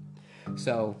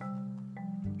 So,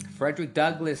 Frederick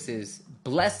Douglass's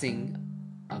blessing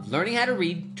of learning how to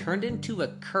read turned into a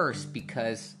curse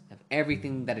because of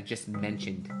everything that I just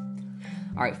mentioned.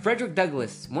 All right, Frederick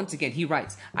Douglass, once again, he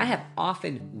writes, "I have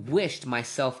often wished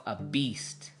myself a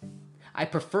beast. I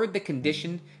preferred the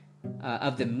condition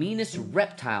of the meanest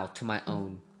reptile to my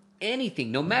own.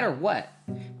 Anything, no matter what,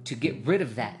 to get rid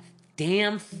of that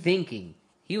damn thinking."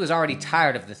 He was already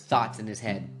tired of the thoughts in his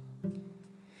head.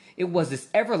 "It was this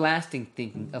everlasting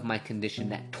thinking of my condition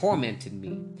that tormented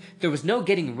me. There was no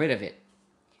getting rid of it."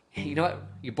 You know what?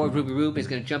 Your boy Ruby Rube is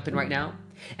going to jump in right now.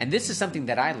 And this is something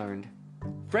that I learned.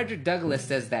 Frederick Douglass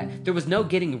says that there was no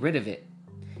getting rid of it.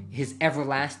 His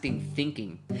everlasting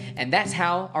thinking. And that's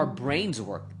how our brains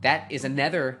work. That is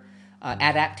another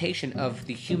adaptation of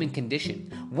the human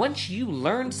condition. Once you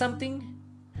learn something,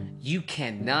 you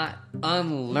cannot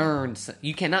unlearn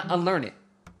it.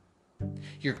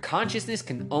 Your consciousness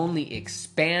can only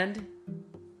expand.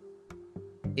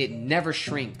 It never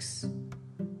shrinks.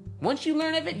 Once you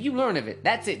learn of it, you learn of it.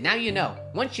 That's it. Now you know.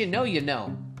 Once you know, you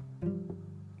know.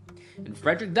 And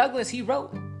Frederick Douglass, he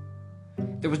wrote,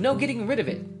 "There was no getting rid of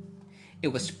it. It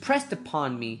was pressed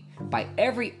upon me by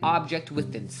every object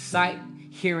within sight,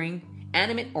 hearing,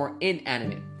 animate or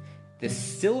inanimate. The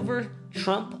silver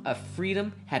trump of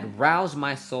freedom had roused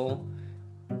my soul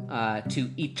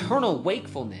to eternal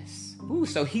wakefulness. Ooh,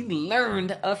 so he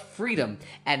learned of freedom.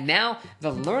 And now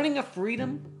the learning of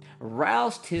freedom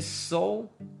roused his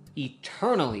soul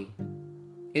eternally.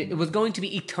 It was going to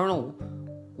be eternal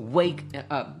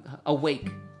awake.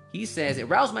 He says, it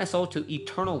roused my soul to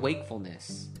eternal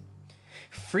wakefulness.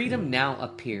 Freedom now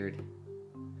appeared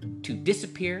to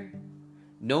disappear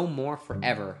no more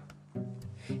forever.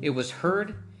 It was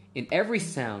heard in every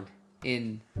sound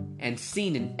and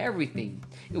seen in everything.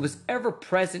 It was ever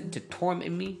present to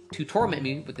torment me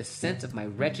with the sense of my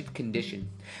wretched condition.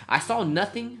 I saw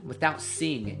nothing without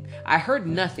seeing it. I heard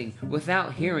nothing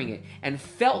without hearing it, and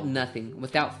felt nothing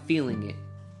without feeling it.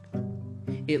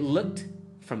 It looked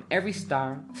from every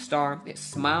star, it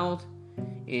smiled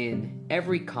in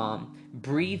every calm,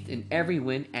 breathed in every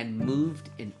wind, and moved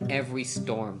in every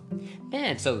storm.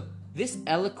 Man, so this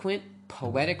eloquent,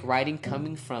 poetic writing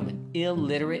coming from an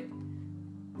illiterate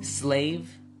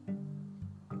slave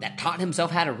that taught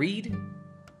himself how to read?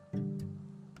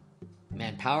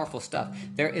 Man, powerful stuff.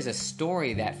 There is a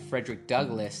story that Frederick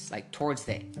Douglass, towards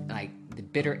the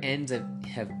bitter ends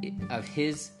of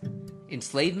his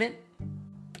enslavement,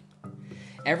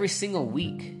 every single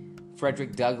week,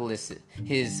 Frederick Douglass,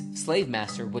 his slave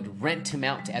master, would rent him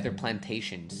out to other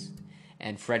plantations.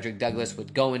 And Frederick Douglass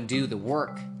would go and do the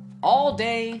work all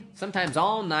day, sometimes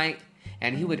all night,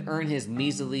 and he would earn his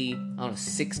measly,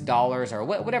 $6 or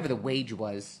whatever the wage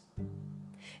was.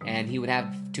 And he would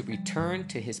have to return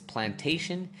to his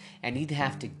plantation, and he'd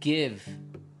have to give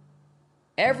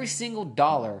every single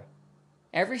dollar,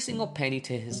 every single penny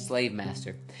to his slave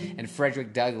master. And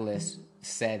Frederick Douglass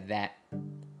said that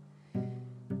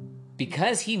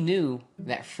because he knew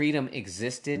that freedom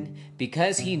existed,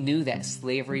 because he knew that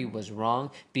slavery was wrong,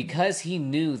 because he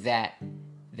knew that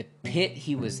the pit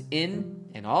he was in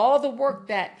and all the work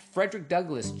that Frederick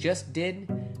Douglass just did,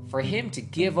 for him to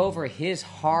give over his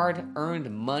hard-earned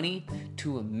money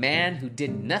to a man who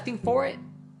did nothing for it,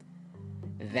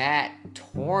 that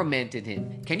tormented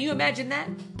him. Can you imagine that?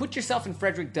 Put yourself in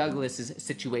Frederick Douglass's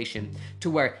situation to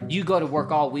where you go to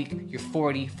work all week, your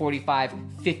 40, 45,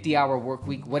 50-hour work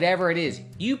week, whatever it is.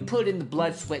 You put in the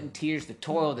blood, sweat, and tears, the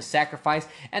toil, the sacrifice,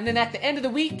 and then at the end of the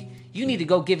week, you need to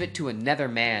go give it to another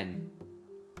man.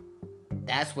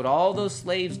 That's what all those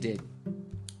slaves did.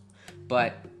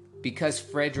 But because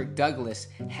Frederick Douglass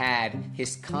had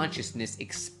his consciousness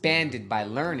expanded by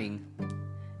learning,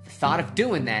 the thought of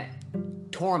doing that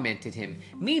tormented him.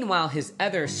 Meanwhile, his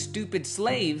other stupid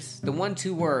slaves, the ones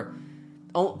who were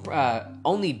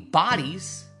only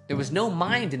bodies, there was no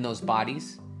mind in those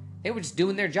bodies, they were just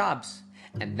doing their jobs.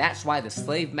 And that's why the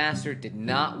slave master did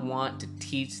not want to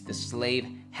teach the slave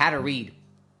how to read,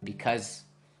 because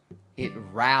it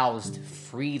roused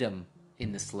freedom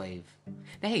in the slave.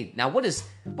 Hey, now what is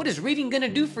reading going to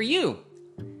do for you?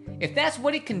 If that's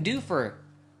what it can do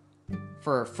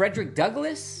for Frederick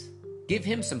Douglass, give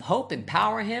him some hope,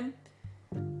 empower him,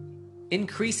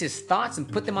 increase his thoughts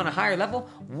and put them on a higher level,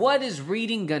 what is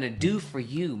reading going to do for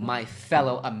you, my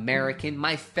fellow American,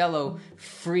 my fellow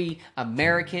free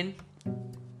American?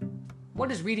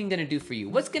 What is reading going to do for you?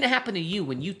 What's going to happen to you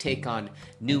when you take on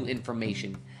new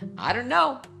information? I don't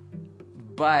know,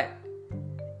 but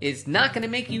it's not going to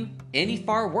make you any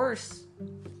far worse.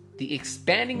 The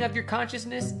expanding of your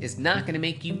consciousness is not going to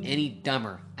make you any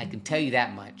dumber. I can tell you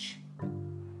that much.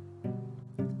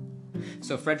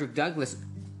 So Frederick Douglass,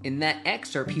 in that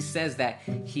excerpt, he says that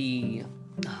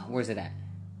where's it at?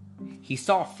 He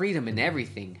saw freedom in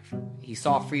everything. He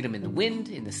saw freedom in the wind,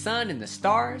 in the sun, in the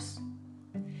stars.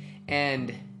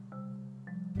 And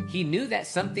he knew that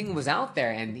something was out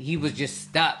there, and he was just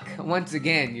stuck. Once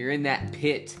again, you're in that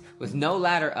pit with no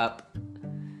ladder up.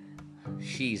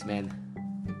 Jeez,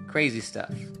 man. Crazy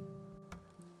stuff.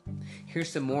 Here's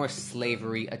some more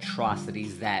slavery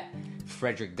atrocities that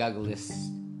Frederick Douglass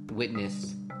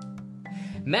witnessed.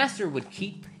 Master would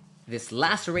keep this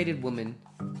lacerated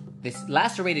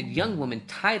young woman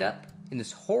tied up in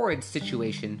this horrid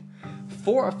situation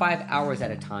 4 or 5 hours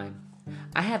at a time.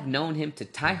 I have known him to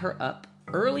tie her up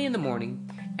early in the morning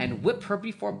and whip her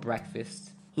before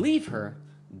breakfast, leave her,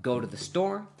 go to the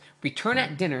store, return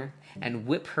at dinner, and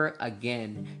whip her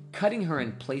again, cutting her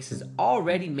in places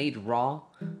already made raw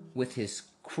with his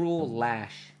cruel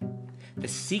lash. The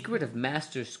secret of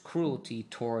Master's cruelty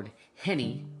toward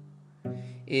Henny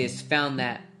is found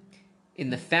that in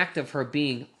the fact of her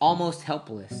being almost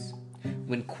helpless.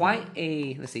 When quite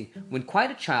a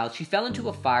child, she fell into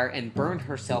a fire and burned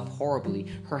herself horribly.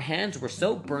 Her hands were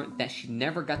so burnt that she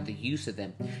never got the use of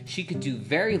them. She could do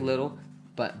very little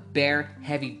but bear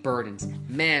heavy burdens.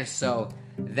 Man, so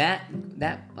That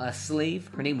slave,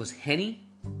 her name was Henny.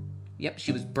 Yep,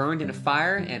 she was burned in a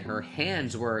fire, and her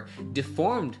hands were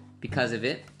deformed because of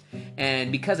it.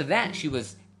 And because of that, she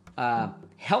was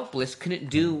helpless, couldn't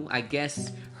do, I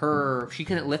guess, she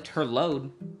couldn't lift her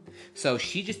load. So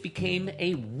she just became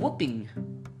a whooping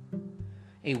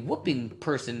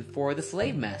person for the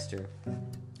slave master.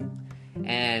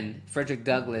 And Frederick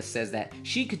Douglass says that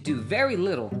she could do very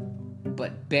little,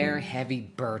 but bear heavy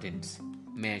burdens.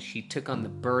 Man, she took on the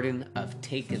burden of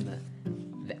taking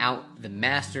the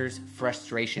master's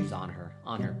frustrations on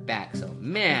her back. So,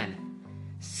 man,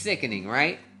 sickening,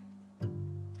 right?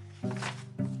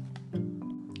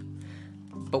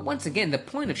 But once again, the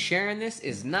point of sharing this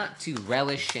is not to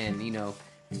relish and,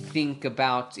 think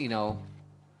about,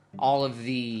 all of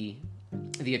the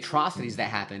atrocities that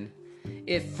happened.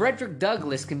 If Frederick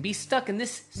Douglass can be stuck in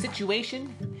this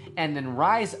situation and then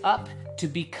rise up to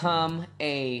become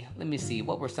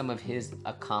what were some of his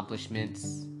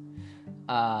accomplishments?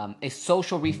 A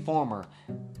social reformer,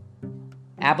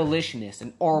 abolitionist,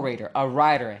 an orator, a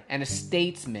writer, and a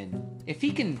statesman. If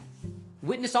he can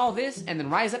witness all this and then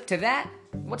rise up to that,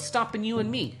 what's stopping you and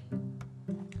me?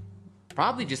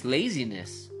 Probably just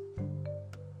laziness.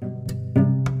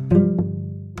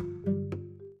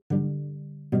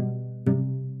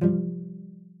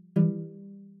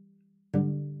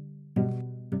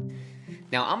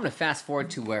 Now, I'm going to fast forward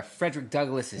to where Frederick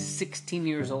Douglass is 16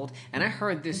 years old, and I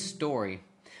heard this story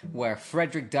where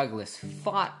Frederick Douglass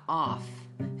fought off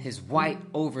his white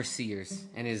overseers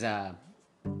and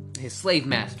his slave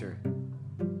master.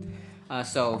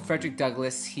 So Frederick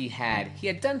Douglass, he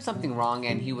had done something wrong,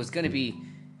 and he was going to be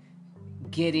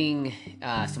getting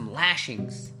some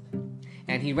lashings.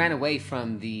 And he ran away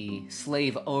from the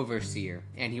slave overseer.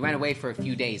 And he ran away for a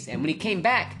few days. And when he came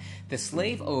back, the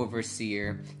slave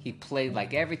overseer, he played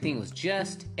like everything was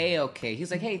just A-okay.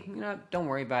 He's like, hey, don't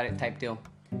worry about it type deal.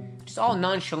 Just all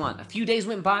nonchalant. A few days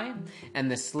went by, and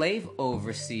the slave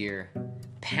overseer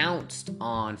pounced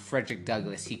on Frederick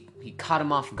Douglass. He caught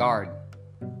him off guard.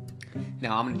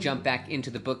 Now, I'm going to jump back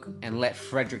into the book and let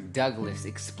Frederick Douglass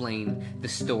explain the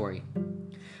story.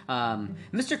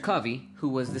 Mr. Covey, who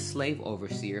was the slave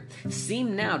overseer,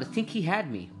 seemed now to think he had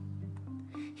me.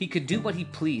 He could do what he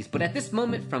pleased, but at this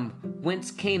moment from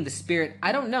whence came the spirit,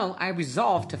 I don't know, I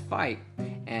resolved to fight.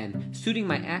 And suiting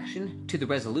my action to the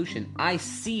resolution, I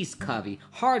seized Covey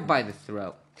hard by the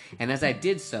throat. And as I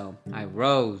did so, I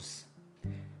rose.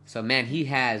 So man, he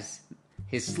has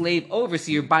his slave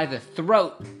overseer by the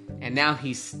throat, and now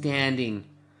he's standing.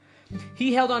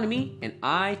 He held on to me, and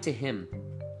I to him.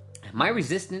 My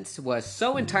resistance was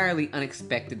so entirely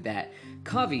unexpected that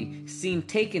Covey seemed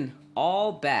taken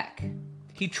all back.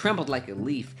 He trembled like a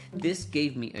leaf. This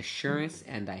gave me assurance,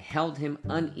 and I held him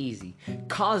uneasy,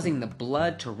 causing the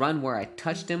blood to run where I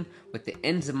touched him with the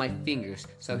ends of my fingers.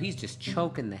 So he's just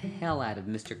choking the hell out of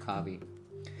Mr. Covey.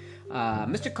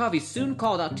 Mr. Covey soon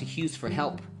called out to Hughes for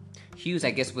help. Hughes,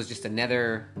 I guess, was just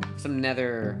another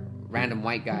random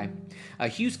white guy.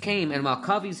 Hughes came, and while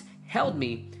Covey's held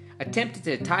me, attempted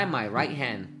to tie my right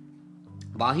hand.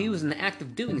 While he was in the act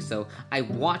of doing so, I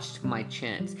watched my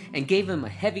chance and gave him a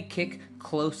heavy kick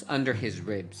close under his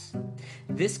ribs.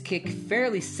 This kick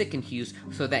fairly sickened Hughes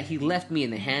so that he left me in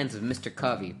the hands of Mr.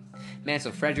 Covey. Man,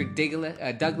 so Frederick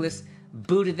Douglass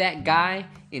booted that guy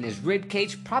in his rib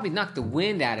cage, probably knocked the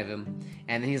wind out of him,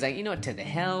 and then he's like, to the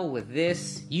hell with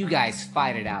this, you guys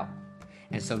fight it out.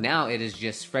 And so now it is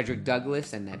just Frederick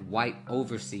Douglass and that white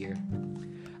overseer.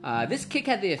 This kick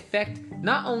had the effect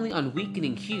not only on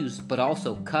weakening Hughes, but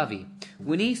also Covey.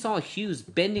 When he saw Hughes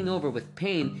bending over with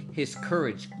pain, his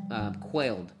courage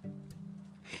quailed.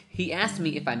 He asked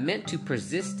me if I meant to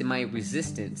persist in my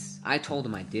resistance. I told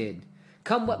him I did.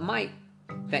 Come what might,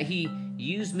 that he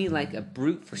used me like a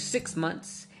brute for 6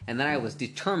 months, and that I was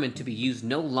determined to be used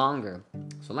no longer.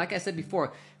 So like I said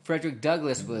before, Frederick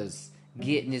Douglass was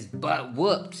getting his butt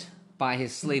whooped by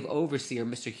his slave overseer,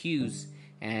 Mr. Hughes,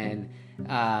 and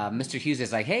Mr. Hughes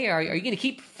is like, hey, are you going to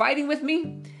keep fighting with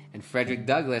me? And Frederick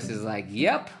Douglass is like,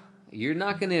 yep, you're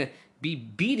not going to be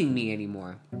beating me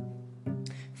anymore.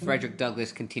 Frederick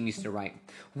Douglass continues to write,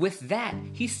 with that,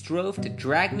 he strove to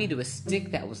drag me to a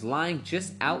stick that was lying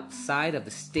just outside of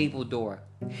the stable door.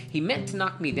 He meant to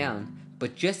knock me down,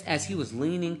 but just as he was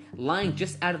lying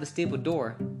just out of the stable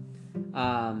door,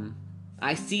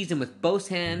 I seized him with both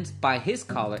hands by his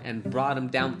collar and brought him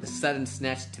down with a sudden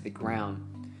snatch to the ground.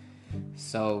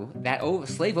 So that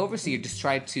slave overseer just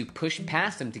tried to push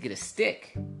past him to get a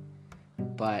stick.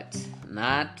 But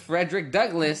not Frederick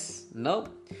Douglass. Nope.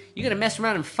 You gotta mess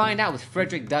around and find out with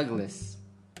Frederick Douglass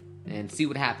and see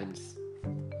what happens.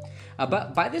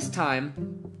 But by this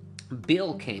time,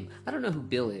 Bill came. I don't know who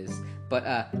Bill is, but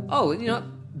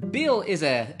Bill is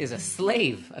a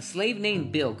slave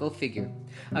named Bill. Go figure.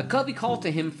 Covey called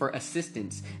to him for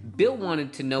assistance. Bill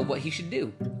wanted to know what he should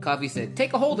do. Covey said,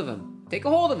 "Take a hold of him. Take a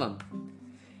hold of him."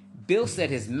 Bill said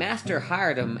his master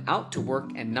hired him out to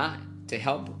work and not to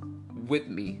help with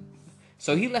me.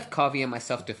 So he left Covey and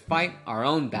myself to fight our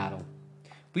own battle.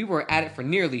 We were at it for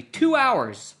nearly 2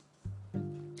 hours.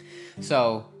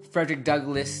 So Frederick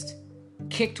Douglass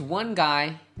kicked one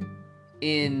guy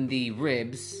in the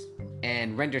ribs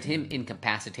and rendered him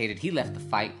incapacitated. He left the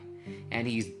fight, and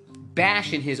he's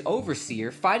bashing his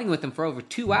overseer, fighting with him for over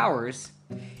 2 hours.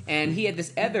 And he had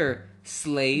this other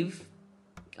slave,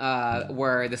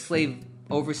 where the slave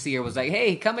overseer was like,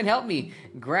 "Hey, come and help me.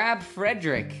 Grab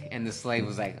Fredrick." And the slave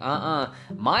was like,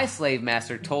 "My slave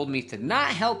master told me to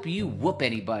not help you whoop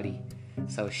anybody."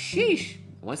 So, sheesh.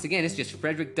 Once again, it's just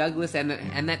Frederick Douglass and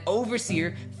that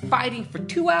overseer fighting for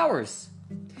 2 hours.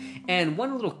 And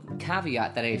one little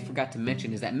caveat that I forgot to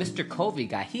mention is that Mr. Covey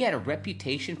guy, he had a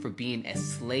reputation for being a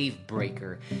slave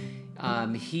breaker.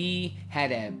 He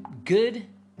had a good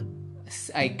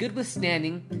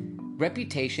withstanding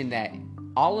reputation that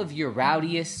all of your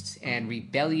rowdiest and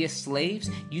rebellious slaves,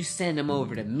 you send them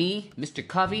over to me, Mr.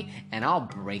 Covey, and I'll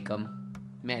break them.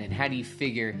 Man, and how do you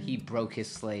figure he broke his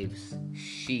slaves?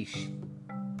 Sheesh.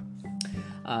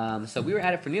 So we were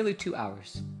at it for nearly 2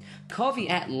 hours. Covey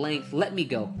at length let me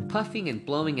go, puffing and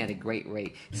blowing at a great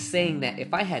rate, saying that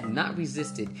if I had not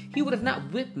resisted, he would have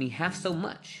not whipped me half so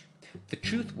much. The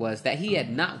truth was that he had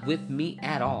not whipped me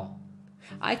at all.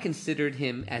 I considered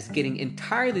him as getting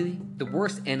entirely the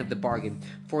worst end of the bargain,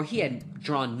 for he had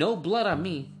drawn no blood on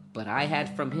me, but I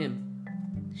had from him.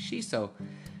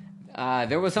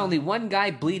 There was only one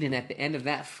guy bleeding at the end of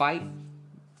that fight,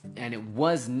 and it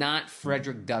was not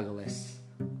Frederick Douglass.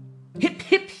 Hip,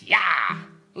 hip, yah!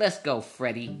 Let's go,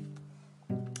 Freddie.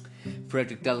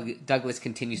 Frederick Douglass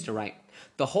continues to write,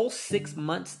 "The whole 6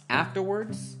 months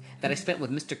afterwards that I spent with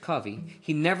Mr. Covey,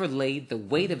 he never laid the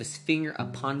weight of his finger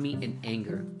upon me in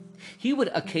anger. He would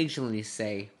occasionally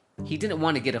say he didn't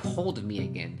want to get a hold of me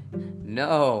again.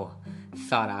 No,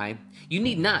 thought I, you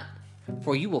need not,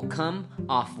 for you will come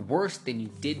off worse than you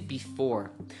did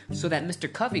before." So that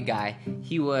Mr. Covey guy,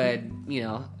 he would,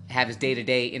 have his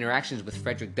day-to-day interactions with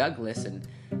Frederick Douglass, and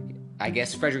I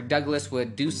guess Frederick Douglass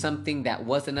would do something that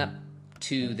wasn't up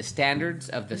to the standards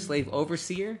of the slave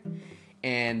overseer,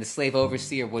 and the slave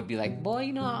overseer would be like,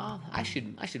 "Boy, I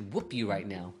should whoop you right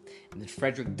now." And then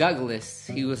Frederick Douglass,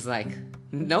 he was like,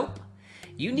 "Nope,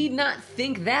 you need not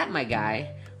think that, my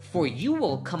guy, for you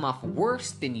will come off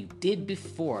worse than you did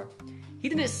before." He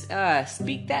didn't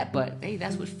speak that, but hey,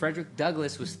 that's what Frederick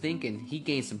Douglass was thinking. He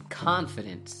gained some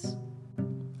confidence.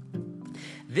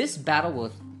 This battle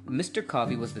with Mr.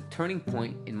 Covey was the turning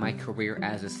point in my career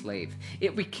as a slave.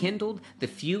 It rekindled the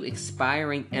few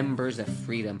expiring embers of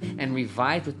freedom and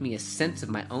revived with me a sense of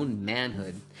my own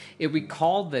manhood. It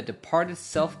recalled the departed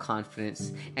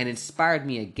self-confidence and inspired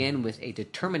me again with a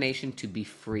determination to be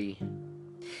free.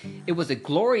 It was a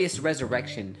glorious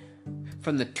resurrection.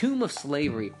 From the tomb of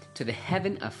slavery to the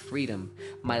heaven of freedom,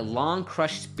 my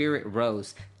long-crushed spirit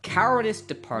rose. Cowardice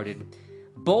departed.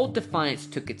 Bold defiance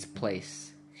took its place.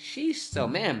 So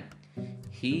man,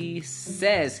 he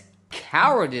says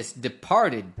cowardice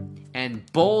departed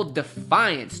and bold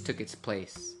defiance took its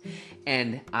place.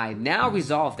 And I now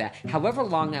resolve that, however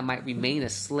long I might remain a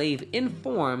slave in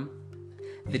form,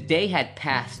 the day had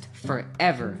passed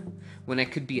forever when I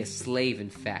could be a slave in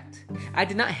fact. I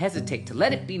did not hesitate to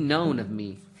let it be known of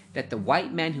me that the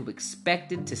white man who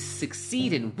expected to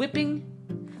succeed in whipping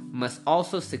must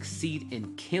also succeed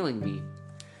in killing me.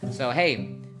 So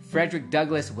hey, Frederick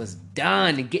Douglass was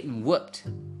done getting whooped,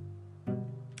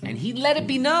 and he let it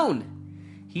be known.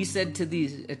 He said to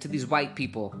these white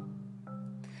people,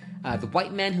 the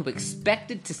white man who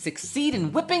expected to succeed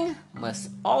in whipping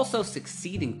must also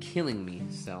succeed in killing me.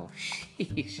 So,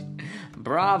 sheesh.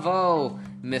 Bravo,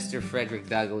 Mr. Frederick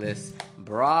Douglass.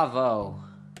 Bravo.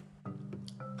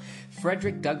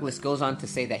 Frederick Douglass goes on to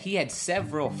say that he had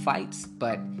several fights,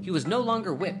 but he was no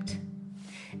longer whipped.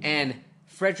 And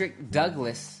Frederick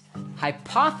Douglass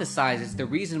hypothesizes the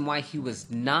reason why he was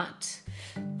not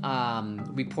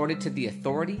reported to the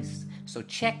authorities. So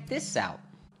check this out.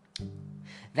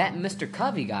 That Mr.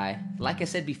 Covey guy, like I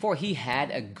said before, he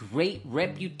had a great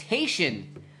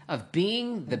reputation of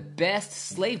being the best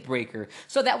slave breaker.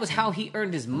 So that was how he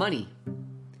earned his money.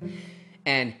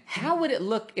 And how would it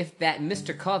look if that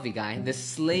Mr. Covey guy, the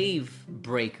slave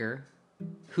breaker,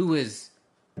 who was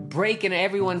breaking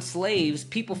everyone's slaves,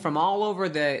 people from all over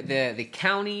the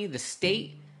county, the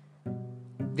state,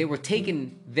 they were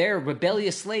taking their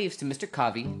rebellious slaves to Mr.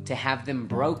 Covey to have them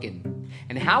broken.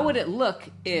 And how would it look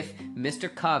if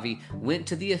Mr. Covey went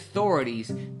to the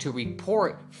authorities to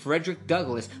report Frederick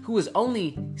Douglass, who was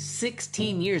only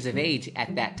 16 years of age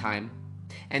at that time,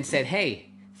 and said,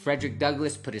 hey, Frederick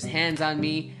Douglass put his hands on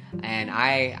me and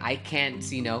I can't,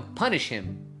 punish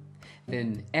him.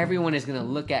 Then everyone is going to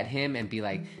look at him and be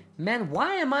like, man,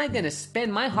 why am I going to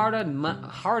spend my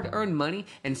hard-earned money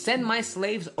and send my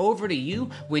slaves over to you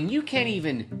when you can't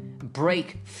even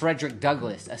break Frederick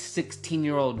Douglass, a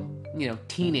 16-year-old,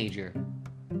 teenager?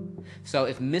 So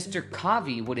if Mr.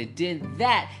 Covey would have did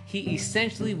that, he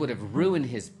essentially would have ruined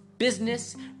his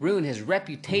business, ruined his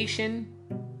reputation.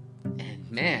 And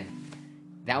man,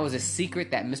 that was a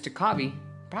secret that Mr. Covey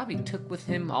probably took with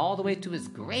him all the way to his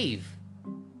grave.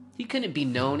 He couldn't be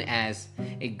known as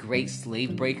a great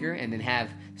slave breaker and then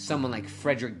have someone like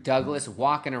Frederick Douglass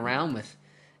walking around with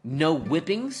no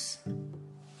whippings.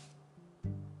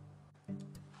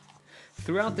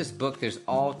 Throughout this book, there's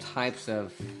all types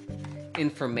of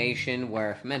information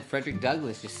where, Frederick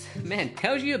Douglass just,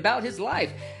 tells you about his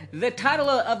life. The title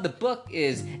of the book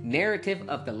is Narrative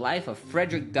of the Life of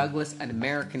Frederick Douglass, an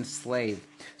American Slave.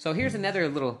 So here's another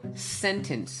little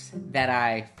sentence that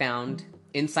I found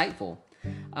insightful.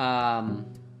 I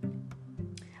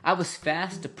was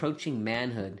fast approaching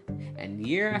manhood, and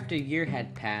year after year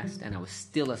had passed, and I was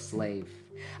still a slave.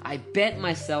 I bent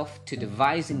myself to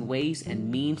devising ways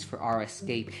and means for our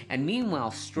escape, and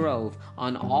meanwhile strove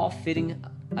on all fitting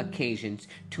occasions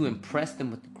to impress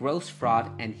them with the gross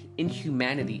fraud and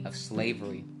inhumanity of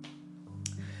slavery.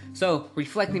 So,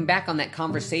 reflecting back on that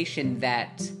conversation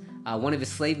that one of his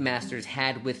slave masters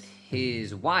had with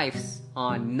his wives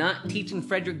on not teaching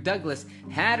Frederick Douglass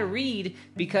how to read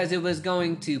because it was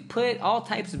going to put all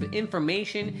types of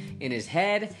information in his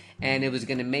head, and it was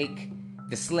going to make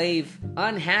the slave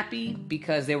unhappy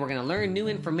because they were going to learn new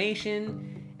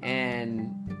information.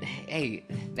 And hey,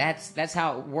 that's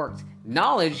how it worked.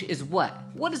 Knowledge is what?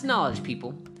 What is knowledge,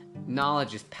 people?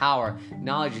 Knowledge is power.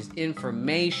 Knowledge is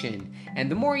information.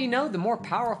 And the more you know, the more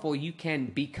powerful you can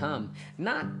become.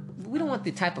 We don't want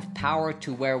the type of power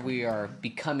to where we are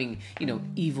becoming,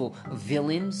 evil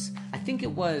villains. I think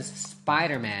it was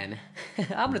Spider-Man.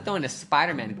 I'm going to throw in a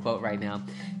Spider-Man quote right now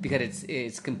because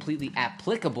it's completely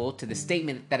applicable to the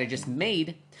statement that I just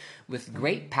made. With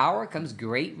great power comes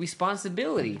great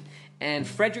responsibility. And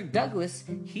Frederick Douglass,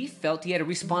 he felt he had a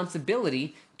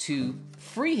responsibility to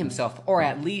free himself, or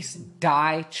at least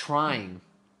die trying.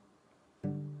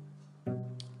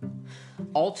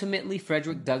 Ultimately,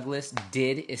 Frederick Douglass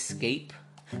did escape,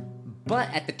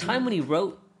 but at the time when he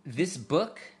wrote this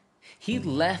book, he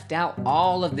left out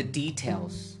all of the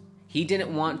details. He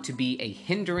didn't want to be a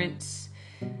hindrance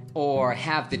or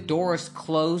have the doors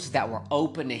closed that were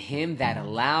open to him that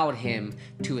allowed him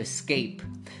to escape.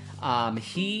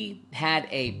 He had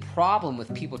a problem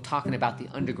with people talking about the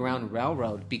Underground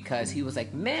Railroad because he was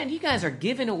like, man, you guys are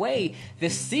giving away the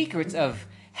secrets of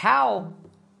how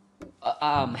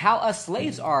us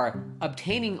slaves are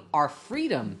obtaining our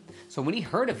freedom. So when he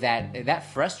heard of that,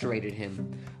 that frustrated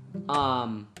him.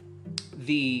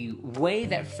 The way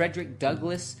that Frederick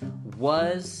Douglass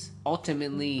was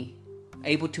ultimately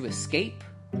able to escape,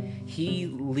 he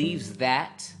leaves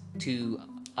that to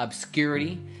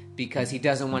obscurity because he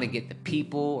doesn't want to get the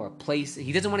people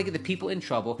he doesn't want to get the people in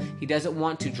trouble. He doesn't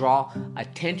want to draw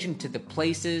attention to the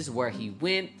places where he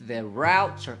went, the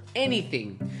routes, or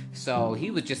anything. So he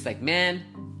was just like, man,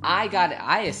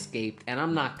 I escaped, and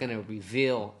I'm not going to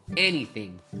reveal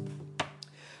anything.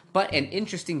 But an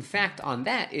interesting fact on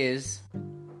that is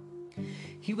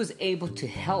he was able to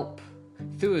help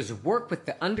through his work with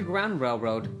the Underground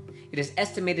Railroad. It is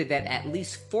estimated that at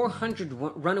least 400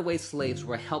 runaway slaves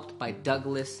were helped by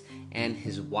Douglass and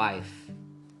his wife.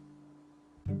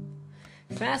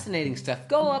 Fascinating stuff.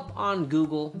 Go up on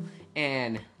Google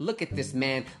and look at this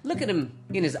man. Look at him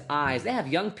in his eyes. They have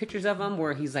young pictures of him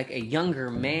where he's like a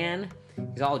younger man.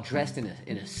 He's all dressed in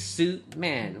a suit.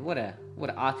 Man, what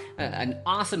an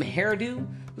awesome hairdo.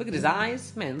 Look at his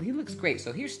eyes. Man, he looks great.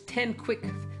 So here's 10 quick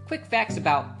facts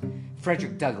about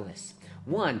Frederick Douglass.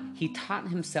 1, he taught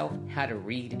himself how to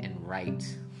read and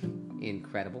write.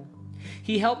 Incredible.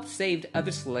 He helped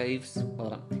other slaves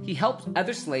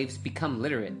become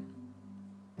literate.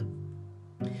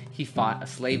 He fought a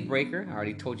slave breaker. I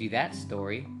already told you that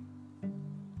story.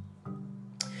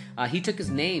 He took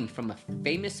his name from a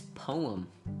famous poem.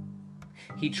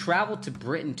 He traveled to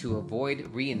Britain to avoid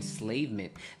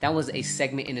re-enslavement. That was a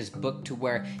segment in his book to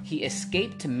where he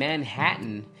escaped to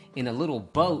Manhattan in a little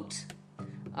boat.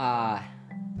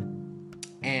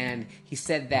 And he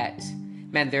said that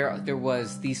Man, there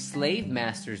was these slave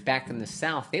masters back in the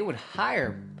South. They would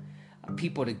hire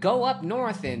people to go up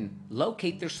north and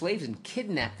locate their slaves and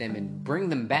kidnap them and bring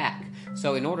them back.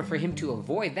 So in order for him to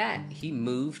avoid that, he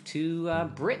moved to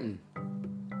Britain.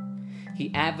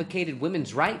 He advocated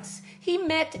women's rights. He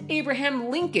met Abraham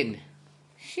Lincoln.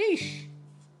 Sheesh.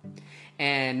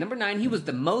 And number 9, he was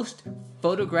the most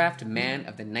photographed man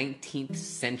of the 19th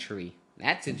century.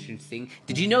 That's interesting.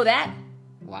 Did you know that?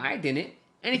 Well, I didn't.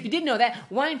 And if you did know that,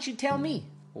 why didn't you tell me?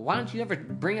 Why don't you ever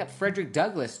bring up Fredrick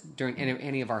Douglass during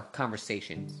any of our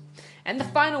conversations? And the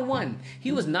final one,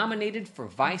 he was nominated for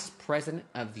Vice President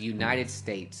of the United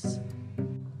States.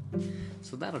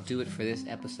 So that'll do it for this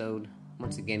episode.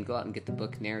 Once again, go out and get the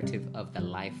book Narrative of the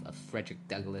Life of Fredrick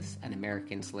Douglass, an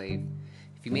American Slave.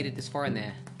 If you made it this far in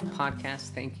the podcast,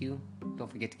 thank you.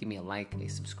 Don't forget to give me a like, a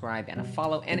subscribe, and a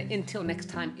follow. And until next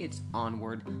time, it's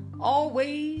onward.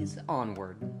 Always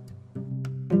onward.